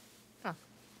 Huh.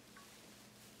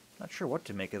 Not sure what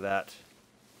to make of that.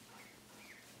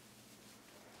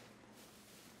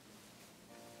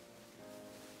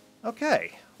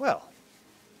 Okay, well.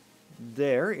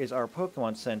 There is our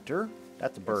Pokemon Center.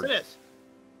 That's a bird. Yes, it is.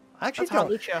 I actually That's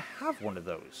don't Hawlucha. have one of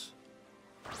those.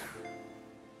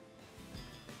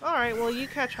 Alright, well, you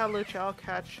catch Hawlucha, I'll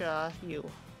catch you.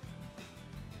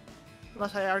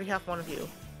 Unless I already have one of you.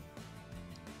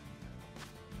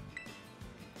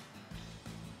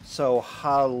 So,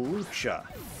 Hawlucha.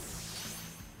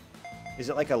 Is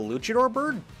it like a luchador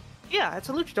bird? Yeah, it's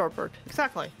a luchador bird.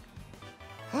 Exactly.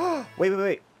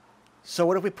 Wait. So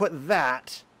what if we put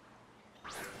that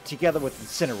together with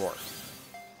Incineroar?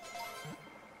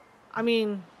 I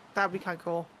mean, that'd be kind of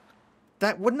cool.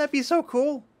 Wouldn't that be so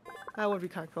cool? That would be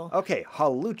kind of cool. Okay,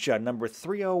 Hawlucha, number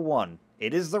 301.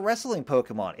 It is the wrestling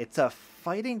Pokemon. It's a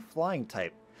fighting flying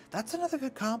type. That's another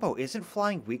good combo. Isn't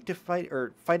flying weak to fight,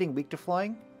 or fighting weak to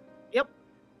flying? Yep.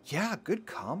 Yeah, good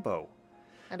combo.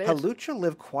 It is. Hawlucha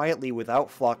live quietly without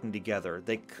flocking together.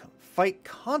 They fight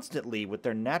constantly with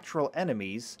their natural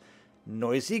enemies,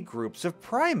 noisy groups of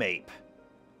Primeape.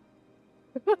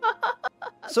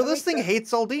 So this thing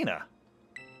hates Aldina.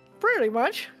 Pretty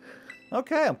much.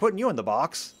 Okay, I'm putting you in the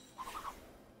box.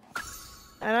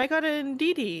 And I got an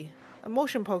Indeedee, a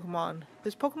motion Pokemon.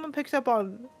 This Pokemon picks up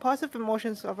on positive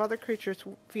emotions of other creatures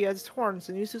via its horns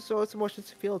and uses those emotions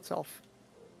to heal itself.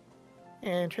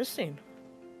 Interesting.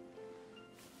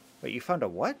 Wait, you found a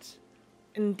what?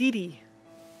 Indeedee.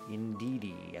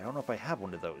 Indeedee. I don't know if I have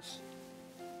one of those.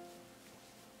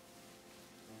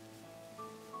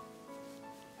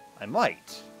 I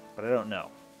might, but I don't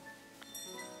know.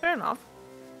 Fair enough.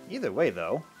 Either way,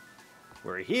 though,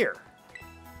 we're here.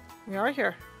 We are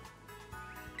here.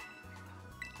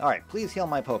 Alright, please heal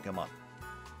my Pokemon.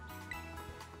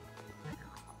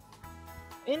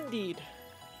 Indeed.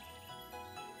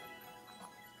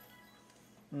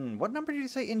 What number did you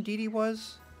say Indeedee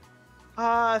was?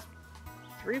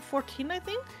 314, I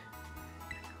think?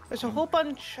 There's a whole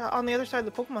bunch on the other side of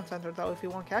the Pokemon Center, though, if you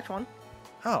want to catch one.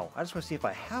 Oh, I just want to see if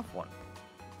I have one.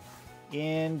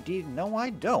 Indeed, no,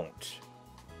 I don't.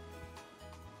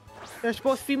 There's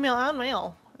both female and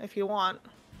male, if you want.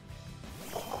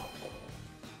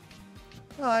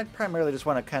 Well, I primarily just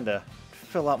want to kind of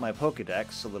fill out my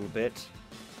Pokedex a little bit.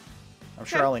 I'm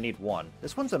sure I only need one.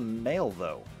 This one's a male,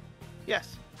 though.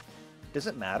 Yes. Does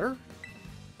it matter?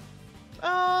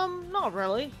 Not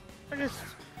really.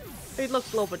 They look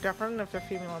a little bit different if they're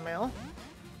female or male.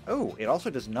 Oh, it also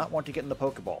does not want to get in the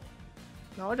Pokeball.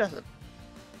 No, it doesn't.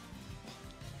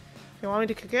 You want me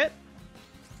to kick it?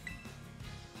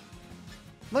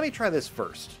 Let me try this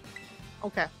first.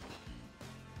 Okay.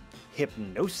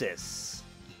 Hypnosis.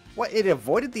 What? It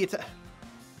avoided the attack.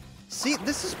 See,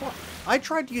 this is what I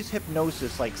tried to use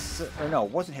Hypnosis, or no,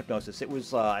 it wasn't Hypnosis. It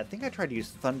was, I think I tried to use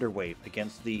Thunder Wave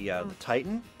against the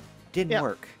Titan. Didn't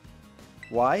work.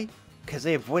 Why? Because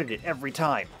they avoided it every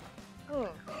time.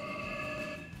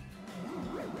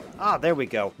 Ah, there we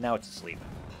go. Now it's asleep.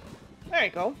 There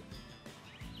you go.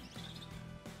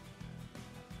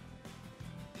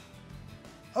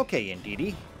 Okay,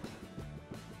 Indeedee.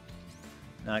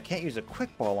 Now, I can't use a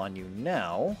Quick Ball on you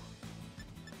now.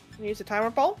 You use a Timer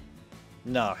Ball?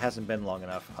 No, it hasn't been long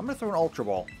enough. I'm going to throw an Ultra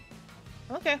Ball.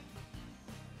 Okay.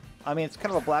 I mean, it's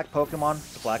kind of a black Pokemon.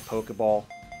 It's a black Pokeball.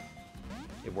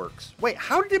 It works. Wait,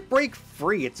 how did it break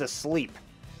free? It's asleep.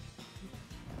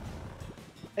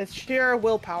 It's sheer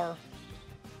willpower.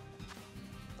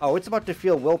 Oh, it's about to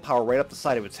feel willpower right up the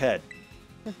side of its head.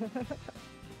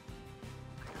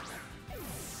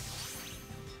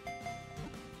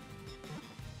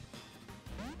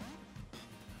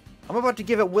 I'm about to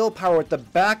give it willpower at the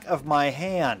back of my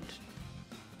hand.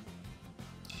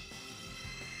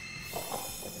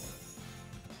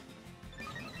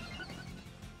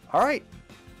 Alright.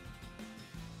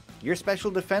 Your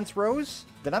special defense rose?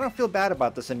 Then I don't feel bad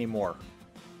about this anymore.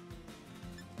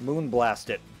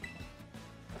 Moonblast it.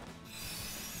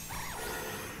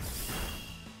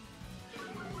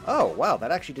 Oh, wow,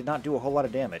 that actually did not do a whole lot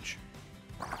of damage.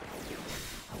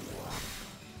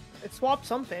 It swapped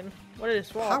something. What did it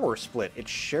swap? Power split. It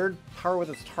shared power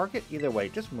with its target. Either way,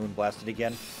 just moonblast it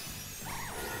again.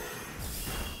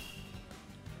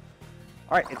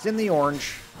 Alright, it's in the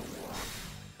orange.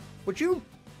 Would you...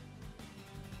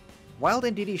 Wild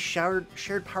Indeedee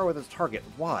shared power with its target.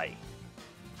 Why?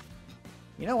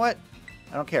 You know what?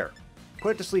 I don't care.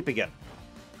 Put it to sleep again.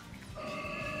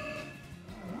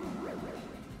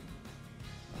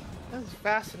 That's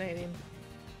fascinating.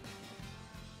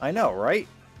 I know, right?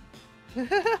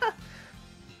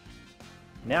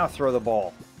 Now throw the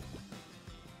ball.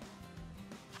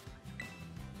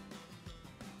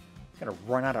 Gotta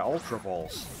run out of Ultra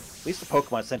Balls. At least the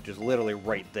Pokemon Center is literally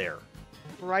right there.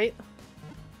 Right?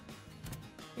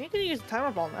 You can use a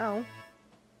Timer Ball now.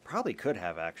 Probably could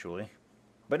have, actually.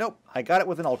 But nope, I got it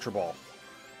with an Ultra Ball.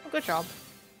 Oh, good job.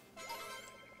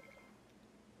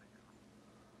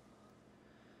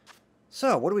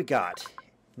 So, what do we got?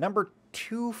 Number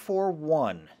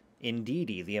 241.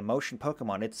 Indeedee, the emotion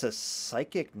Pokemon. It's a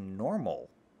Psychic Normal.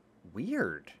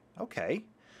 Weird. Okay.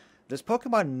 This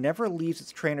Pokemon never leaves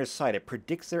its trainer's side. It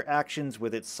predicts their actions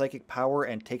with its psychic power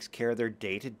and takes care of their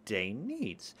day-to-day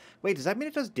needs. Wait, does that mean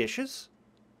it does dishes?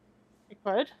 You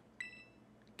could.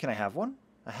 Can I have one?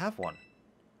 I have one.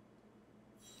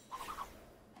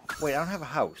 Wait, I don't have a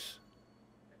house.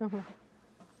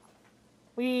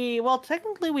 Well,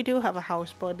 technically we do have a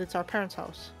house, but it's our parents'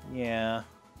 house. Yeah.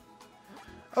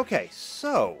 Okay,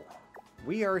 so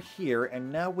we are here,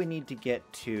 and now we need to get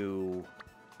to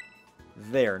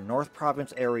there, North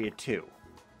Province Area 2,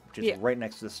 which is right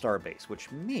next to the Starbase, which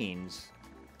means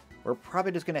we're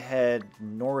probably just going to head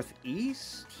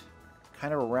northeast,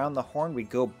 kind of around the horn. We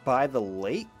go by the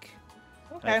lake,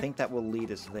 and I think that will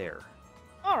lead us there.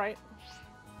 All right.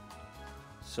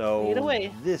 So lead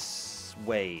away. This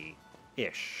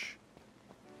way-ish.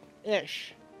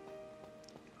 Ish.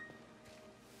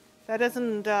 That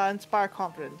doesn't inspire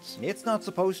confidence. It's not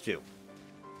supposed to.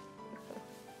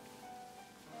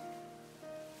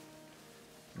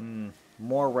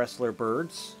 More wrestler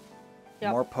birds.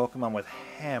 Yep. More Pokemon with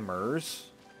hammers.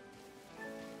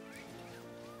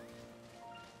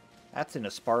 That's in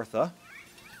Espartha.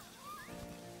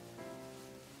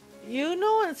 You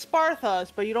know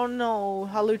Sparthas, but you don't know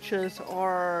Haluchas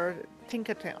or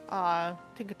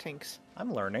Tinkatinks.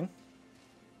 I'm learning.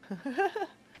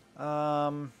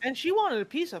 And she wanted a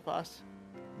piece of us.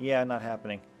 Yeah, not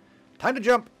happening. Time to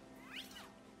jump!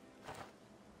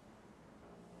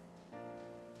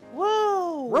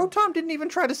 Whoa! Rotom didn't even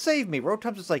try to save me.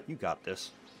 Rotom's just like, you got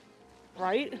this.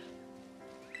 Right?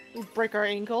 We'll break our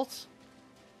ankles.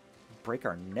 Break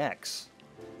our necks.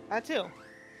 That too.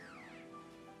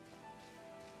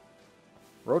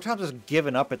 Rotom's just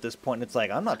given up at this point, and it's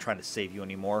like, I'm not trying to save you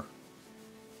anymore.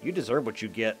 You deserve what you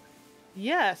get.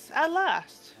 Yes, at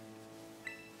last.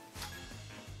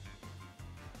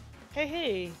 Hey,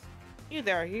 hey. You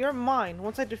there, you're mine.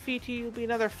 Once I defeat you, you'll be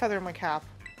another feather in my cap.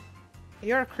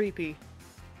 You're creepy.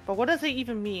 But what does it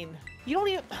even mean? You don't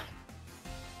even...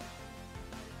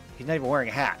 He's not even wearing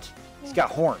a hat. He's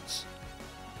got horns.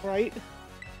 Right?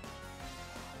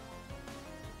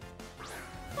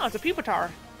 Oh, it's a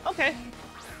Pupitar. Okay.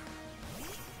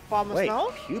 Bomb Wait,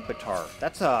 Snow? Pupitar.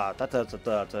 That's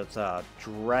a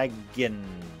dragon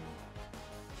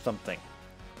something.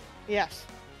 Yes.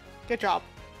 Good job.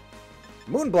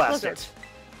 Moonblast Blizzard. it.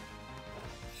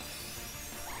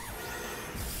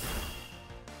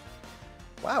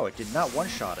 Wow, it did not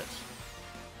one-shot it.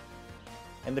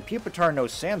 And the Pupitar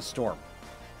knows Sandstorm.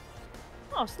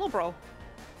 Oh, Slowbro.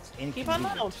 It's Keep on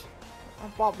inconvenient.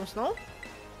 out. Bomb Snow.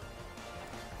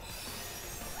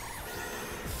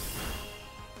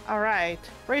 Alright.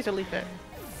 Razor Leaf it.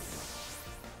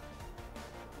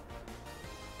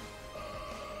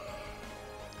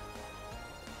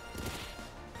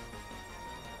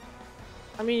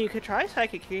 I mean, you could try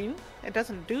Psychic King. It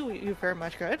doesn't do you very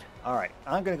much good. Alright,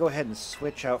 I'm going to go ahead and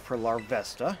switch out for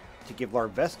Larvesta to give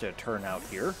Larvesta a turn out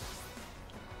here.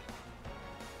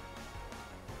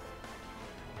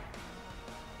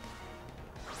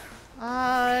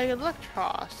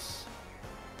 Electros.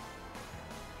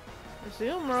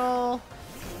 Zoom roll.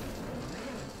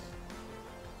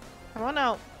 Come on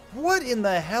out. What in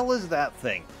the hell is that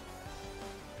thing?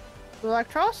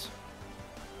 Electros?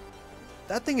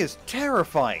 That thing is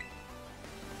terrifying.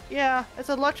 Yeah, it's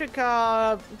electric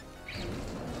ground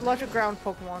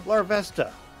Pokemon.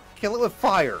 Larvesta, kill it with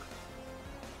fire.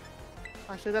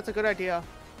 Actually, that's a good idea.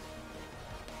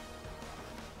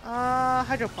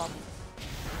 Hydro Pump.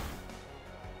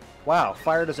 Wow,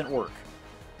 fire doesn't work.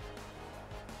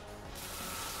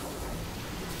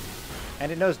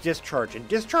 And it knows Discharge, and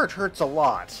Discharge hurts a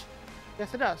lot.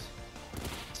 Yes, it does.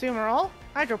 Sumerall,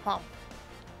 Hydro Pump.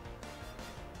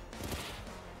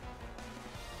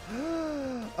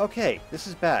 Okay, this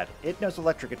is bad. It knows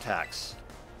electric attacks.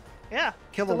 Yeah.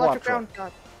 Kill it's the electric Wattrel. ground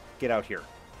type. Get out here.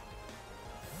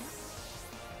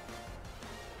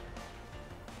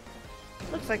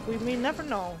 Looks like we may never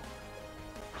know.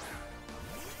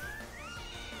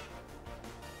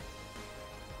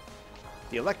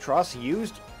 The Electros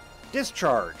used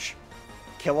Discharge.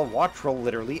 Kilowattrel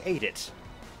literally ate it.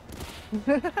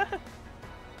 Well,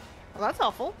 that's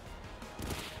helpful.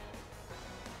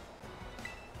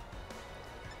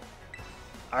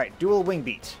 Alright, dual Wing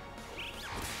Beat.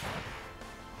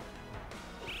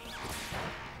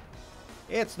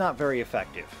 It's not very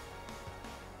effective.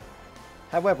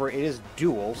 However, it is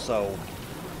dual, so...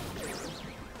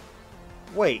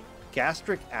 Wait,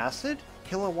 Gastric Acid?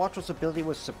 Kilowattrel's ability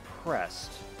was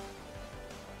suppressed.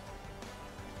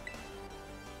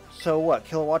 So what,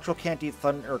 Kilowattrel can't eat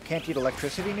thunder or can't eat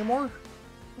electricity anymore?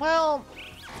 Well,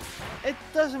 it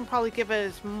doesn't probably give it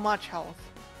as much health.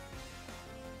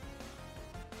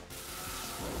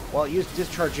 Well, it used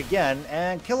Discharge again,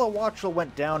 and Kilowattrel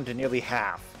went down to nearly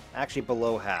half. Actually,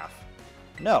 below half.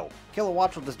 No,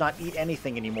 Kilowattrel does not eat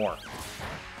anything anymore.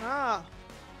 Ah.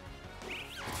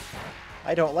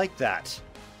 I don't like that.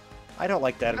 I don't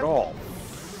like that at all.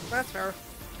 That's fair.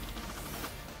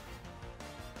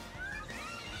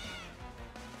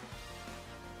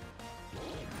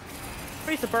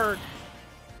 Freeze the bird.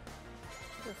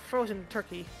 The frozen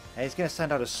turkey. And he's gonna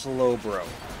send out a Slowbro.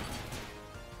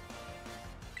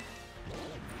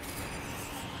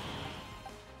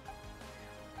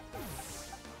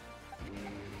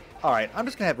 Alright, I'm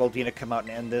just gonna have Aldina come out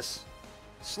and end this.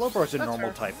 Slowbro's a That's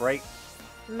normal fair. type, right?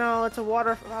 No, it's a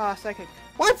water psychic.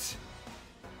 What?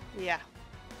 Yeah.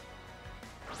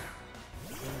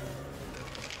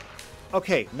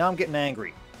 Okay, now I'm getting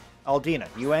angry. Aldina,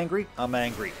 you angry? I'm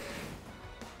angry.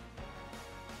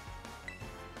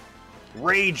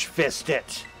 Rage Fist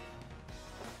it!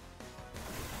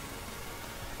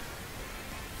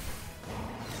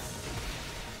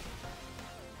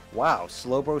 Wow,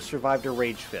 Slowbro survived a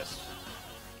Rage Fist.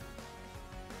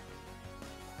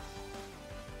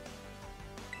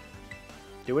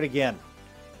 Do it again.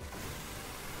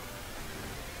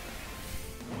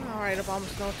 Alright,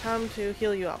 Abomasnow, time to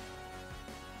heal you up.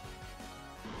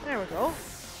 There we go.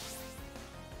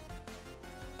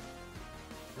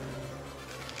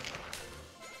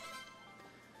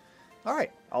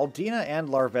 Alright, Aldina and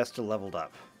Larvesta leveled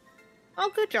up.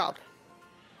 Oh, good job.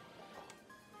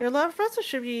 Your Larvesta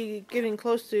should be getting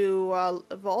close to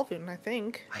evolving, I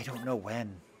think. I don't know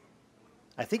when.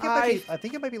 I think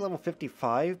it might be level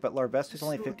 55, but Larvesta's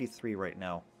only Soon. 53 right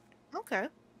now. Okay.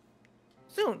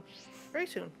 Soon. Very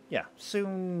soon. Yeah,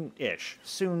 soon-ish.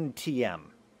 Soon TM.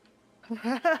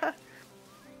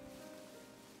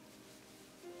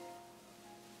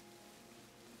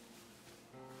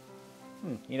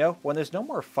 You know, when there's no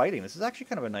more fighting, this is actually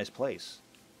kind of a nice place.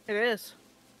 It is.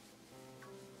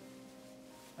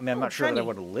 I mean, I'm Oh, not sure that I trendy.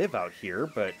 would live out here,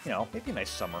 but, you know, maybe a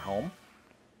nice summer home.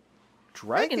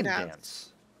 Dragon Dragon Dance.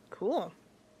 Dance. Cool.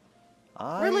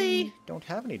 I Really? don't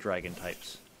have any dragon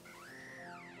types.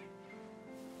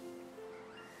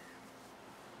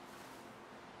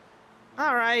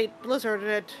 Alright, Blizzard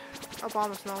it.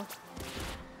 Abomasnow.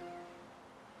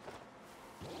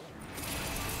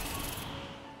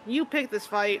 You pick this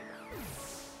fight.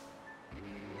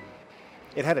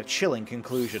 It had a chilling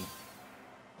conclusion.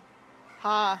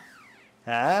 Ha.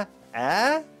 Huh?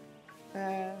 Ah?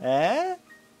 Eh?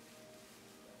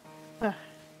 Uh,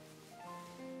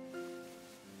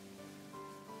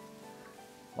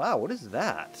 Wow, what is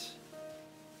that?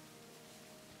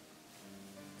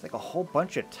 It's like a whole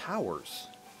bunch of towers.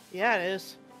 yeah, it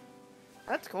is.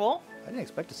 That's cool. I didn't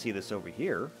expect to see this over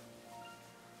here.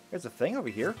 There's a thing over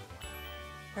here.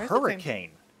 There's the thing.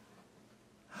 Hurricane.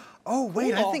 Oh,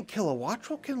 wait, I Cool. think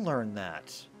Kilowattrel can learn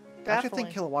that. I actually think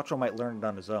Definitely. Kilowattrel might learn it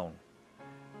on his own.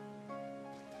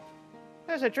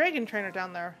 There's a dragon trainer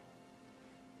down there.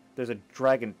 There's a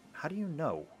dragon. How do you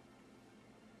know?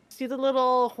 See the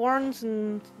little horns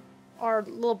and our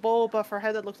little bow above her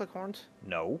head that looks like horns?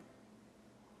 No.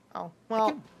 Oh, I well,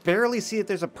 can barely see that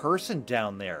there's a person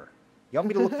down there. You want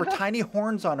me to look for tiny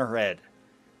horns on her head?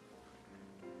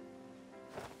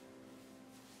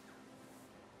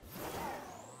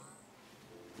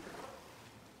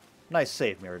 Nice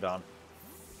save, Miradon.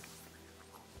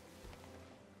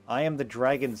 I am the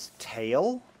dragon's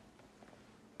tail?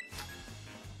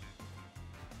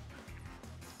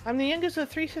 I'm the youngest of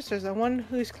three sisters, the one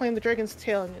who's claimed the dragon's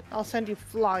tail, and I'll send you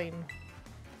flying.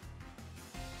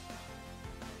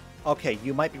 Okay,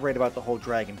 you might be right about the whole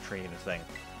dragon training thing.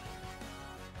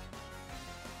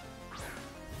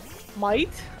 Might?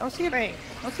 I don't see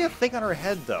a thing on her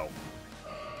head, though.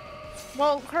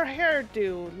 Well, her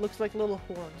hairdo looks like little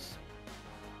horns.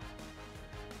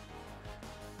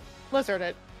 Blizzard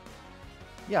it.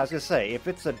 Yeah, I was gonna say, if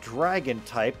it's a dragon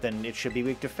type, then it should be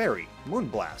weak to fairy.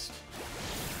 Moonblast.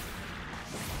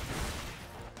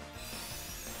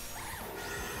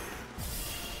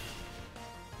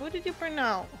 Who did you bring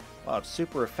out? Well, it's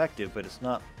super effective, but it's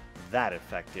not that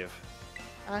effective.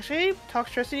 Actually,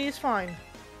 Toxtricity is fine.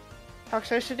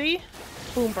 Toxicity,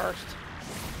 Boom Burst.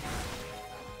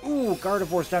 Ooh,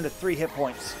 Gardevoir's down to 3 hit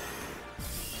points.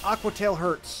 Aquatail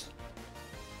hurts.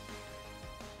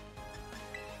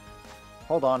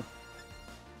 Hold on.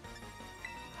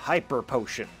 Hyper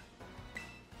Potion.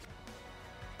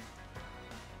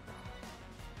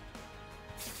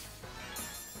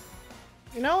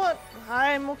 You know what?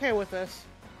 I'm okay with this.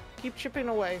 Keep chipping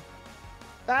away.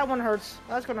 That one hurts.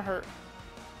 That's gonna hurt.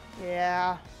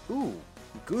 Yeah. Ooh,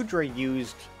 Gudra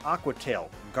used Aquatail.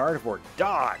 Gardevoir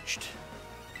dodged.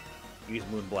 Use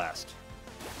Moonblast.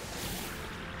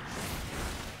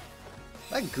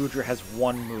 That Goodra has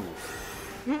one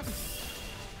move.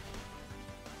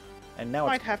 And now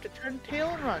Might have to turn tail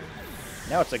and run.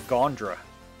 now it's a Gondra.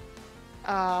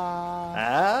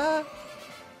 Ah?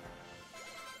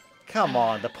 Come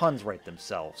on, the puns write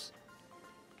themselves.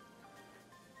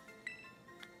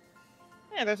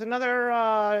 Yeah, there's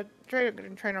another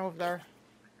dragon trainer over there.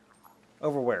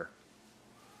 Over where?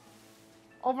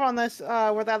 Over on this,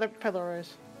 where the other pillar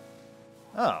is.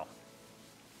 Oh.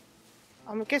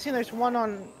 I'm guessing there's one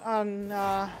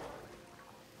on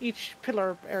each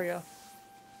pillar area.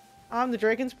 I'm the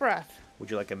Dragon's Breath. Would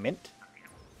you like a mint?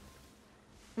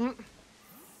 I'm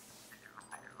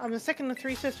the second of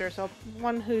three sisters, so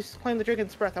one who's claimed the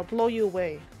Dragon's Breath. I'll blow you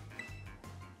away.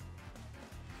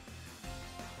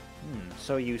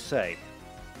 So you say.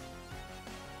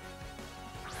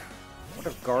 What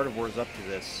if Gardevoir's up to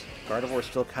this? Gardevoir's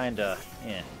still kinda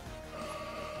in.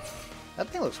 That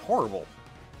thing looks horrible.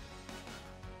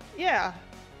 Yeah.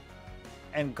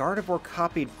 And Gardevoir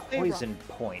copied Poison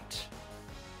Point.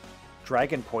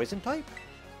 Dragon Poison type?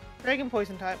 Dragon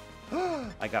Poison type.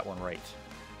 I got one right.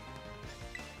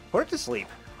 Put it to sleep.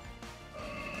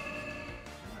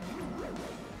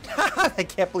 I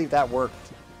can't believe that worked.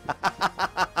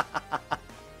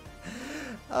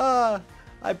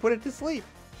 I put it to sleep.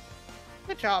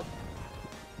 Good job.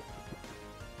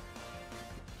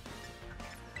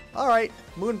 Alright,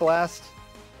 Moonblast.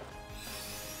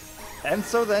 And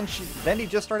so then he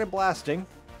just started blasting.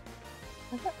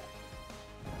 You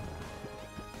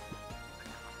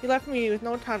left me with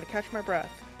no time to catch my breath.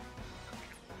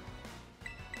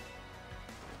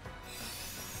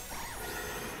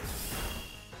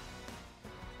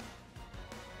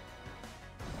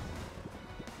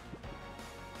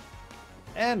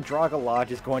 And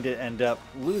Dragalodge is going to end up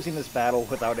losing this battle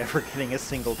without ever getting a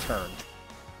single turn.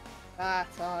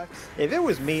 That sucks. If it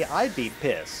was me, I'd be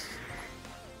pissed.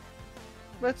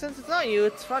 But since it's not you,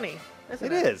 it's funny, isn't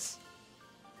it? It is.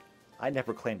 I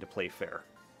never claimed to play fair.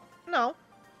 No.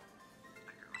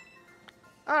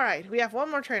 Alright, we have one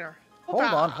more trainer.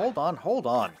 Hold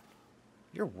on.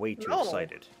 You're way too No.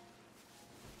 excited.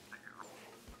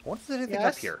 What's anything up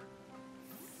Yes? here?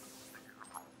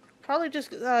 Probably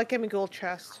just give me gold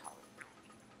chest.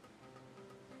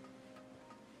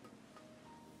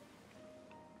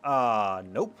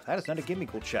 Nope. That is not a gimme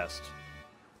gold chest.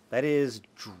 That is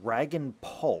Dragon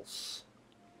Pulse.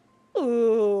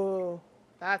 Ooh,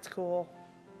 that's cool.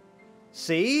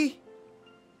 See?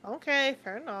 Okay,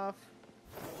 fair enough.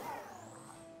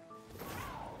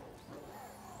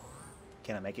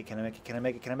 Can I make it? Can I make it? Can I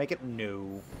make it? Can I make it?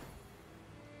 No.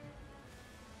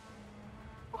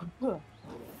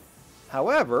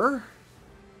 However...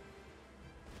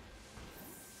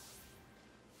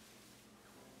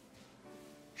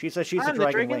 She says she's the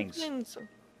Dragon Wings.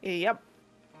 Yep.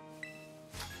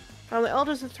 I'm the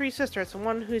eldest of three sisters, the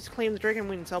one who's claimed the Dragon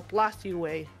Wings. I'll blast you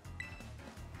away.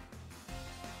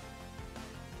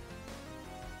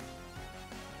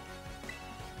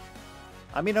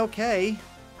 I mean, okay.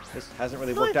 This hasn't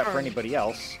really worked out for anybody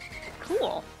else.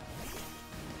 Cool.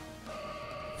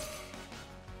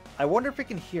 I wonder if it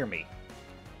can hear me.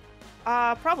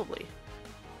 Probably.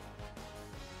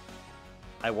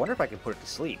 I wonder if I can put it to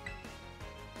sleep.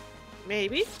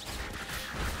 Maybe.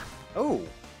 Oh.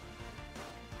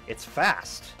 It's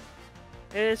fast.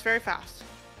 It is very fast.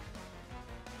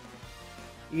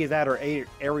 Either that or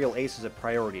Aerial Ace is a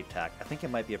priority attack. I think it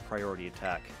might be a priority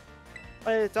attack.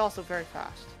 But it's also very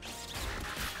fast.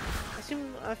 I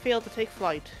assume I failed to take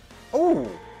flight. Oh!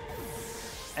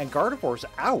 And Gardevoir's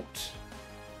out.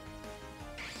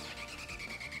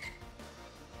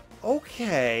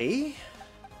 Okay.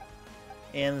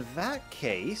 In that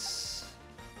case...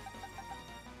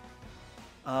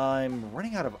 I'm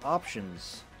running out of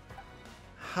options.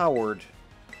 Howard.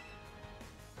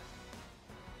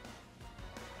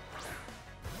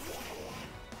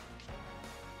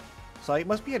 So it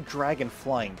must be a dragon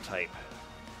flying type.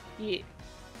 Yeah.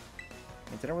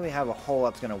 Means I don't really have a whole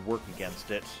lot that's going to work against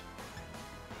it.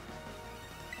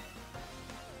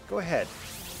 Go ahead.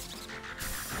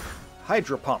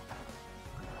 Hydro Pump.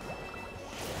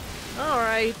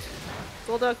 Alright.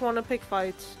 Golduck wanna pick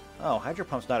fights. Oh, Hydro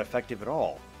Pump's not effective at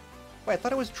all. Wait, I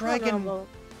thought it was dragon... No.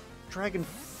 Dragon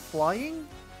flying?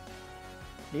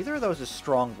 Neither of those is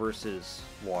strong versus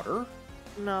water.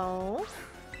 No.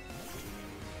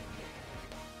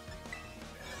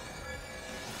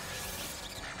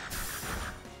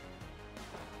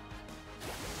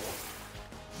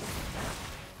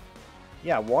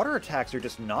 Yeah, water attacks are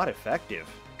just not effective.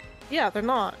 Yeah, they're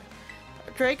not.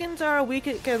 Dragons are weak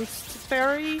against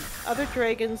fairy, other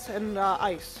dragons, and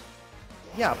ice.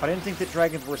 Yeah, but I didn't think that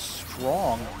dragons were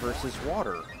strong versus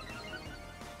water.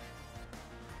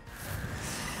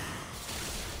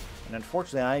 And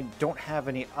unfortunately, I don't have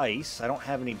any ice, I don't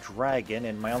have any dragon,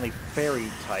 and my only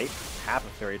fairy type, half a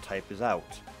fairy type, is out.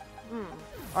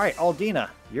 Alright, Aldina,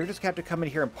 you're just going to have to come in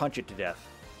here and punch it to death.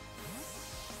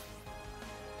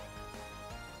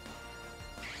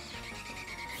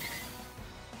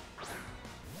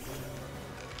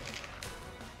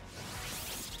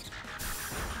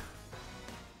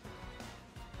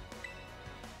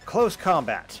 Close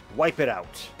combat. Wipe it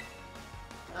out.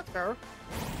 That's fair.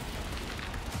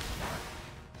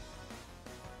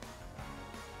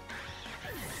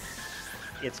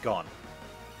 It's gone.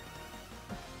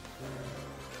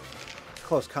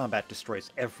 Close combat destroys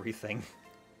everything.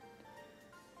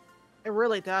 It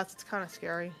really does. It's kind of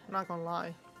scary. I'm not gonna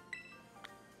lie.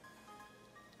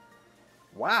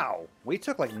 Wow, we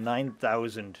took like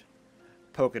 9,000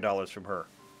 Poké-Dollars from her.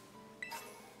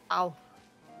 Ow.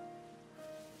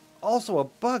 Also a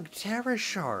bug Terra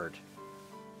Shard.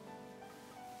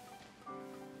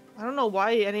 I don't know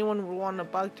why anyone would want a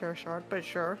bug Terra Shard, but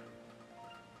sure.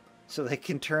 So they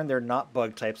can turn their not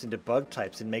bug types into bug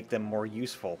types and make them more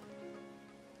useful.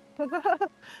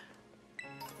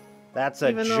 That's a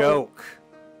Even though- joke.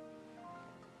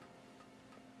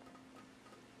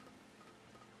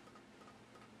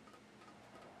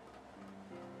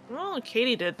 Well,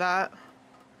 Katie did that.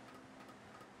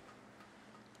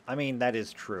 I mean, that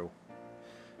is true.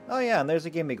 Oh yeah, and there's a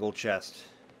Gimme Gold chest.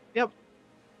 Yep.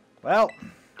 Well,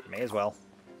 may as well.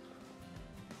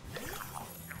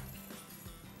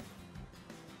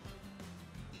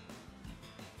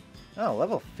 Oh,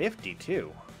 level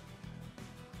 52.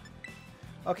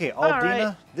 Okay, Aldina,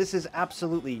 Alright. this is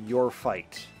absolutely your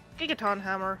fight. Gigaton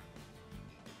Hammer.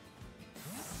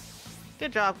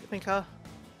 Good job, Minka.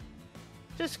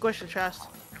 Just squish the chest.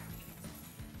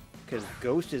 Because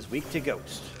Ghost is weak to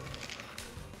Ghost.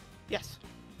 Yes.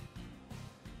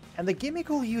 And the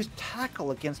Gimmighoul used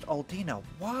Tackle against Aldina.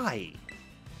 Why?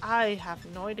 I have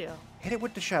no idea. Hit it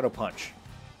with the Shadow Punch.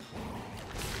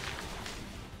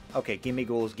 Okay,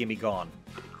 Gimmighoul is Gimme Gone.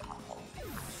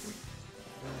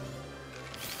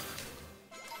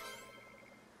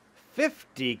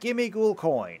 $50 Gimmighoul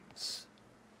coins.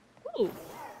 Ooh.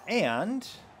 And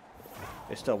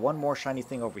there's still one more shiny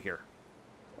thing over here.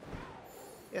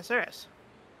 Yes, there is.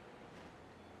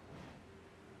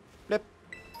 Blip.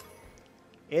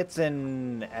 It's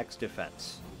an X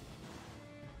defense.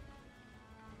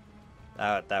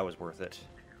 That was worth it.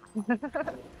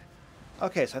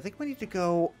 Okay, so I think we need to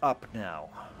go up now.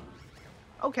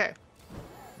 Okay.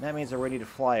 That means we're ready to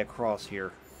fly across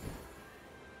here.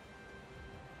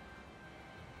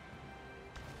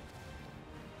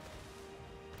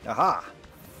 Aha!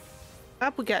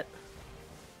 That we get.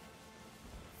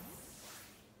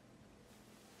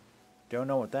 Don't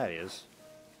know what that is.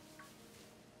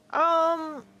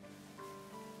 I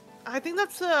think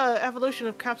that's the evolution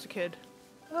of Capsicid.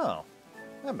 Oh,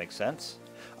 that makes sense.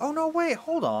 Oh no, wait,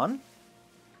 hold on.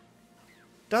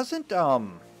 Doesn't,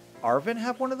 Arven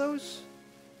have one of those?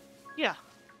 Yeah.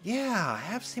 Yeah, I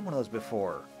have seen one of those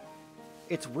before.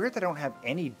 It's weird that I don't have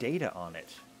any data on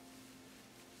it.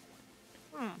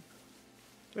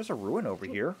 There's a ruin over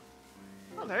here.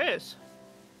 Oh, there is.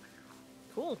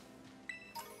 Cool.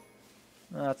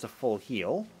 That's a full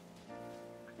heal.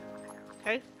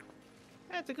 Okay.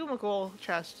 It's a Gumagol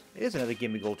chest. It is another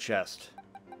Gimme Gold chest.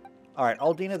 Alright,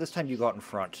 Aldina, this time you go out in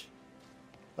front.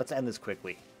 Let's end this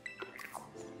quickly.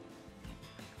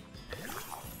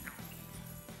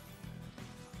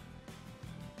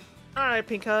 Alright,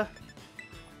 Pinka.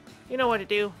 You know what to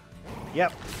do.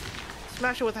 Yep.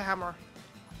 Smash it with a hammer.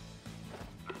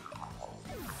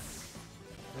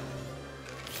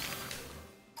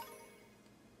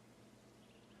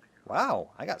 Wow,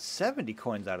 I got 70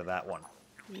 coins out of that one.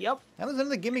 Yep. And there's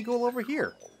another Gimme Gold over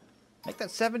here. Make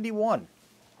that 71.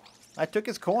 I took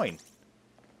his coin.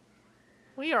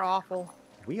 We are awful.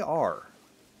 We are.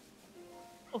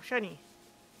 Oh, shiny.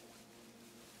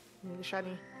 Need a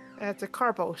shiny. And it's a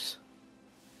Carbos.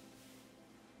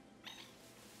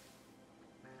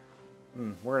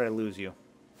 Where did I lose you?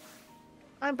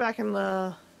 I'm back in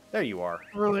the There you are.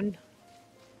 ruin.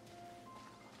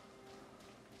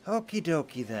 Okie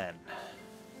dokie then.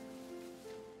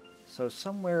 So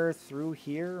somewhere through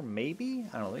here, maybe?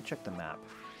 I don't know, let me check the map.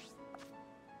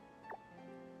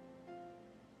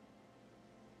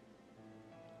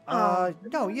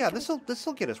 No, yeah,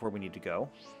 this'll get us where we need to go.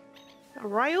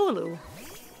 Riolu.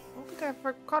 I don't think I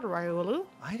forgot Riolu.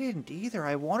 I didn't either.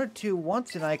 I wanted to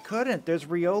once and I couldn't. There's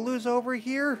Riolus over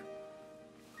here.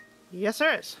 Yes,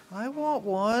 there is. I want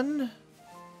one.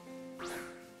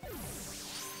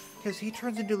 Because he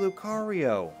turns into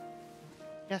Lucario.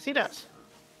 Yes, he does.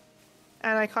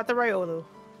 And I caught the Riolu.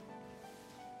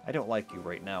 I don't like you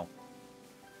right now.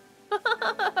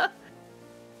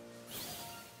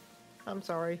 I'm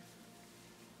sorry.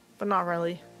 But not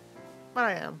really. But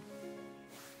I am.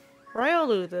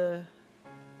 Riolu, the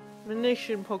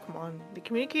Venetian Pokemon. They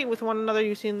communicate with one another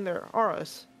using their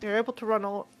auras. They're able to run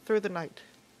all through the night.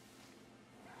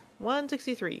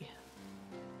 163.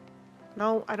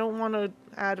 No, I don't want to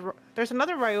add... There's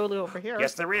another Riolu over here.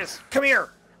 Yes, there is. Come here.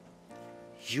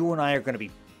 You and I are going to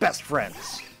be best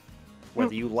friends,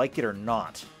 whether you like it or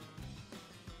not.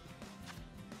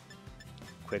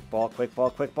 Quick ball, quick ball,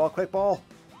 quick ball, quick ball.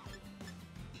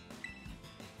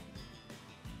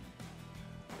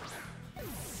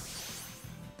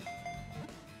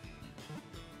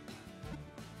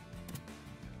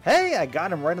 Hey, I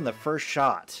got him right on the first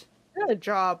shot. Good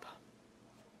job.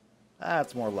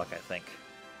 That's more luck, I think.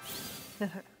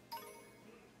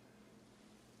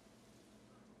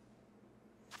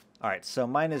 Alright, so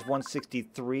mine is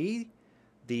 163,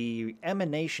 the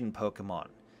Emanation Pokemon.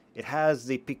 It has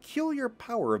the peculiar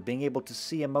power of being able to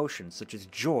see emotions such as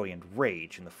joy and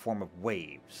rage in the form of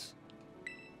waves.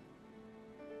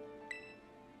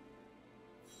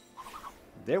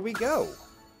 There we go!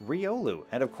 Riolu.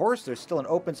 And of course, there's still an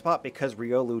open spot because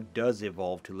Riolu does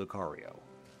evolve to Lucario.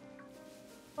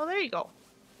 Well, there you go.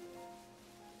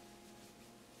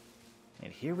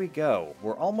 And here we go.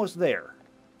 We're almost there.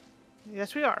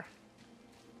 Yes, we are.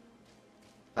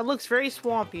 That looks very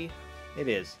swampy. It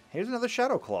is. Here's another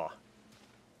Shadow Claw.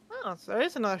 Oh, so there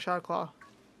is another Shadow Claw.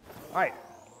 Alright.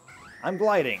 I'm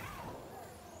gliding.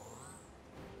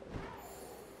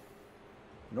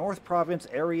 North Province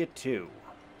Area 2.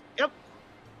 Yep.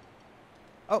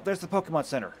 Oh, there's the Pokemon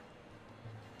Center.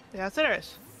 Yes, there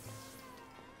is.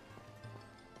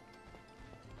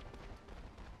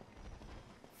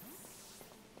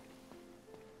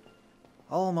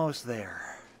 Almost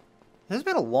there. This has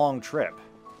been a long trip.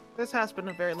 This has been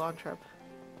a very long trip.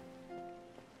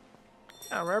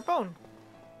 A rare bone.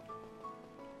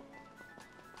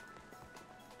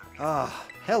 Ah,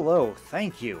 hello.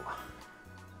 Thank you.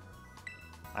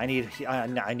 I need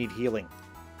healing.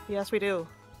 Yes, we do.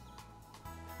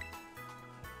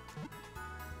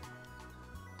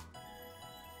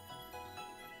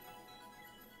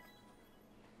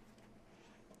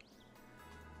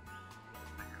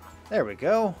 There we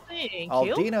go. Thank you.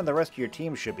 Aldina and the rest of your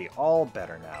team should be all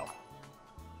better now.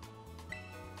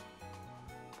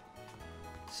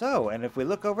 So, and if we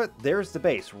look over it, there's the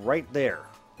base right there.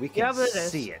 We can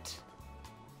see it.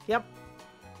 Yep.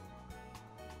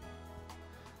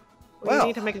 We Well,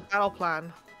 need to make a battle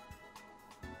plan.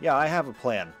 yeah, I have a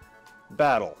plan.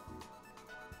 Battle.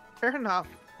 Fair enough.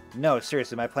 No,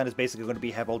 seriously, my plan is basically going to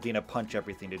be have Aldina punch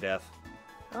everything to death.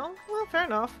 Oh, well, fair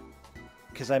enough.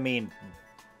 Because, I mean,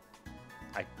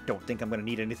 I don't think I'm going to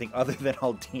need anything other than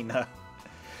Aldina.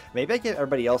 Maybe I give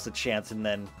everybody else a chance and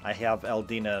then I have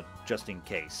Aldina just in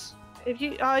case. If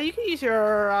you you can use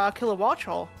your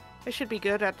Kilowattrel. It should be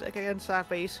good against that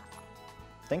base.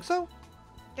 Think so?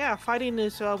 Yeah, fighting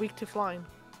is weak to flying.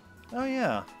 Oh,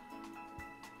 yeah.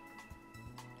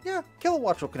 Yeah,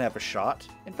 Kilowattrel can have a shot.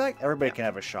 In fact, everybody can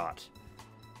have a shot.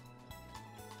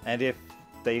 And if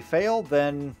they fail,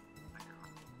 then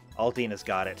Aldina's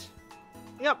got it.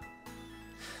 Yep.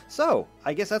 So,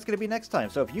 I guess that's going to be next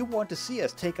time. So if you want to see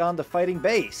us take on the fighting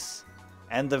base,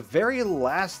 and the very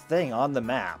last thing on the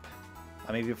map,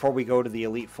 I mean, before we go to the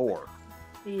Elite Four,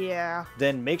 Yeah.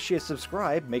 then make sure you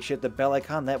subscribe, make sure you hit the bell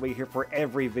icon, that way you're here for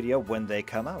every video when they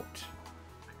come out.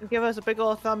 Give us a big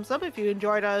old thumbs up if you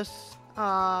enjoyed us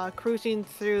cruising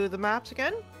through the maps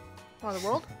again on the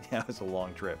world. Yeah, it was a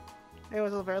long trip. It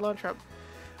was a very long trip.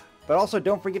 But also,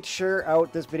 don't forget to share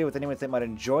out this video with anyone that might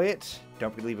enjoy it.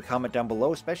 Don't forget to leave a comment down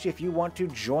below, especially if you want to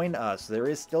join us. There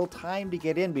is still time to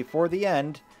get in before the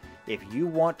end. If you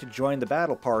want to join the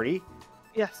battle party,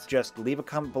 Yes. just leave a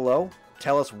comment below.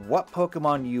 Tell us what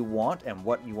Pokemon you want and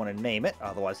what you want to name it.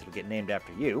 Otherwise, it'll get named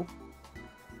after you.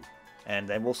 And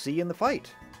then we'll see you in the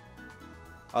fight.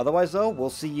 Otherwise, though, we'll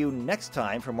see you next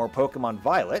time for more Pokemon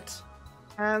Violet.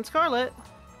 And Scarlet.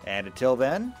 And until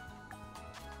then,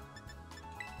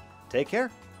 take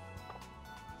care.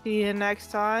 See you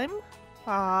next time.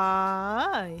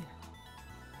 Bye.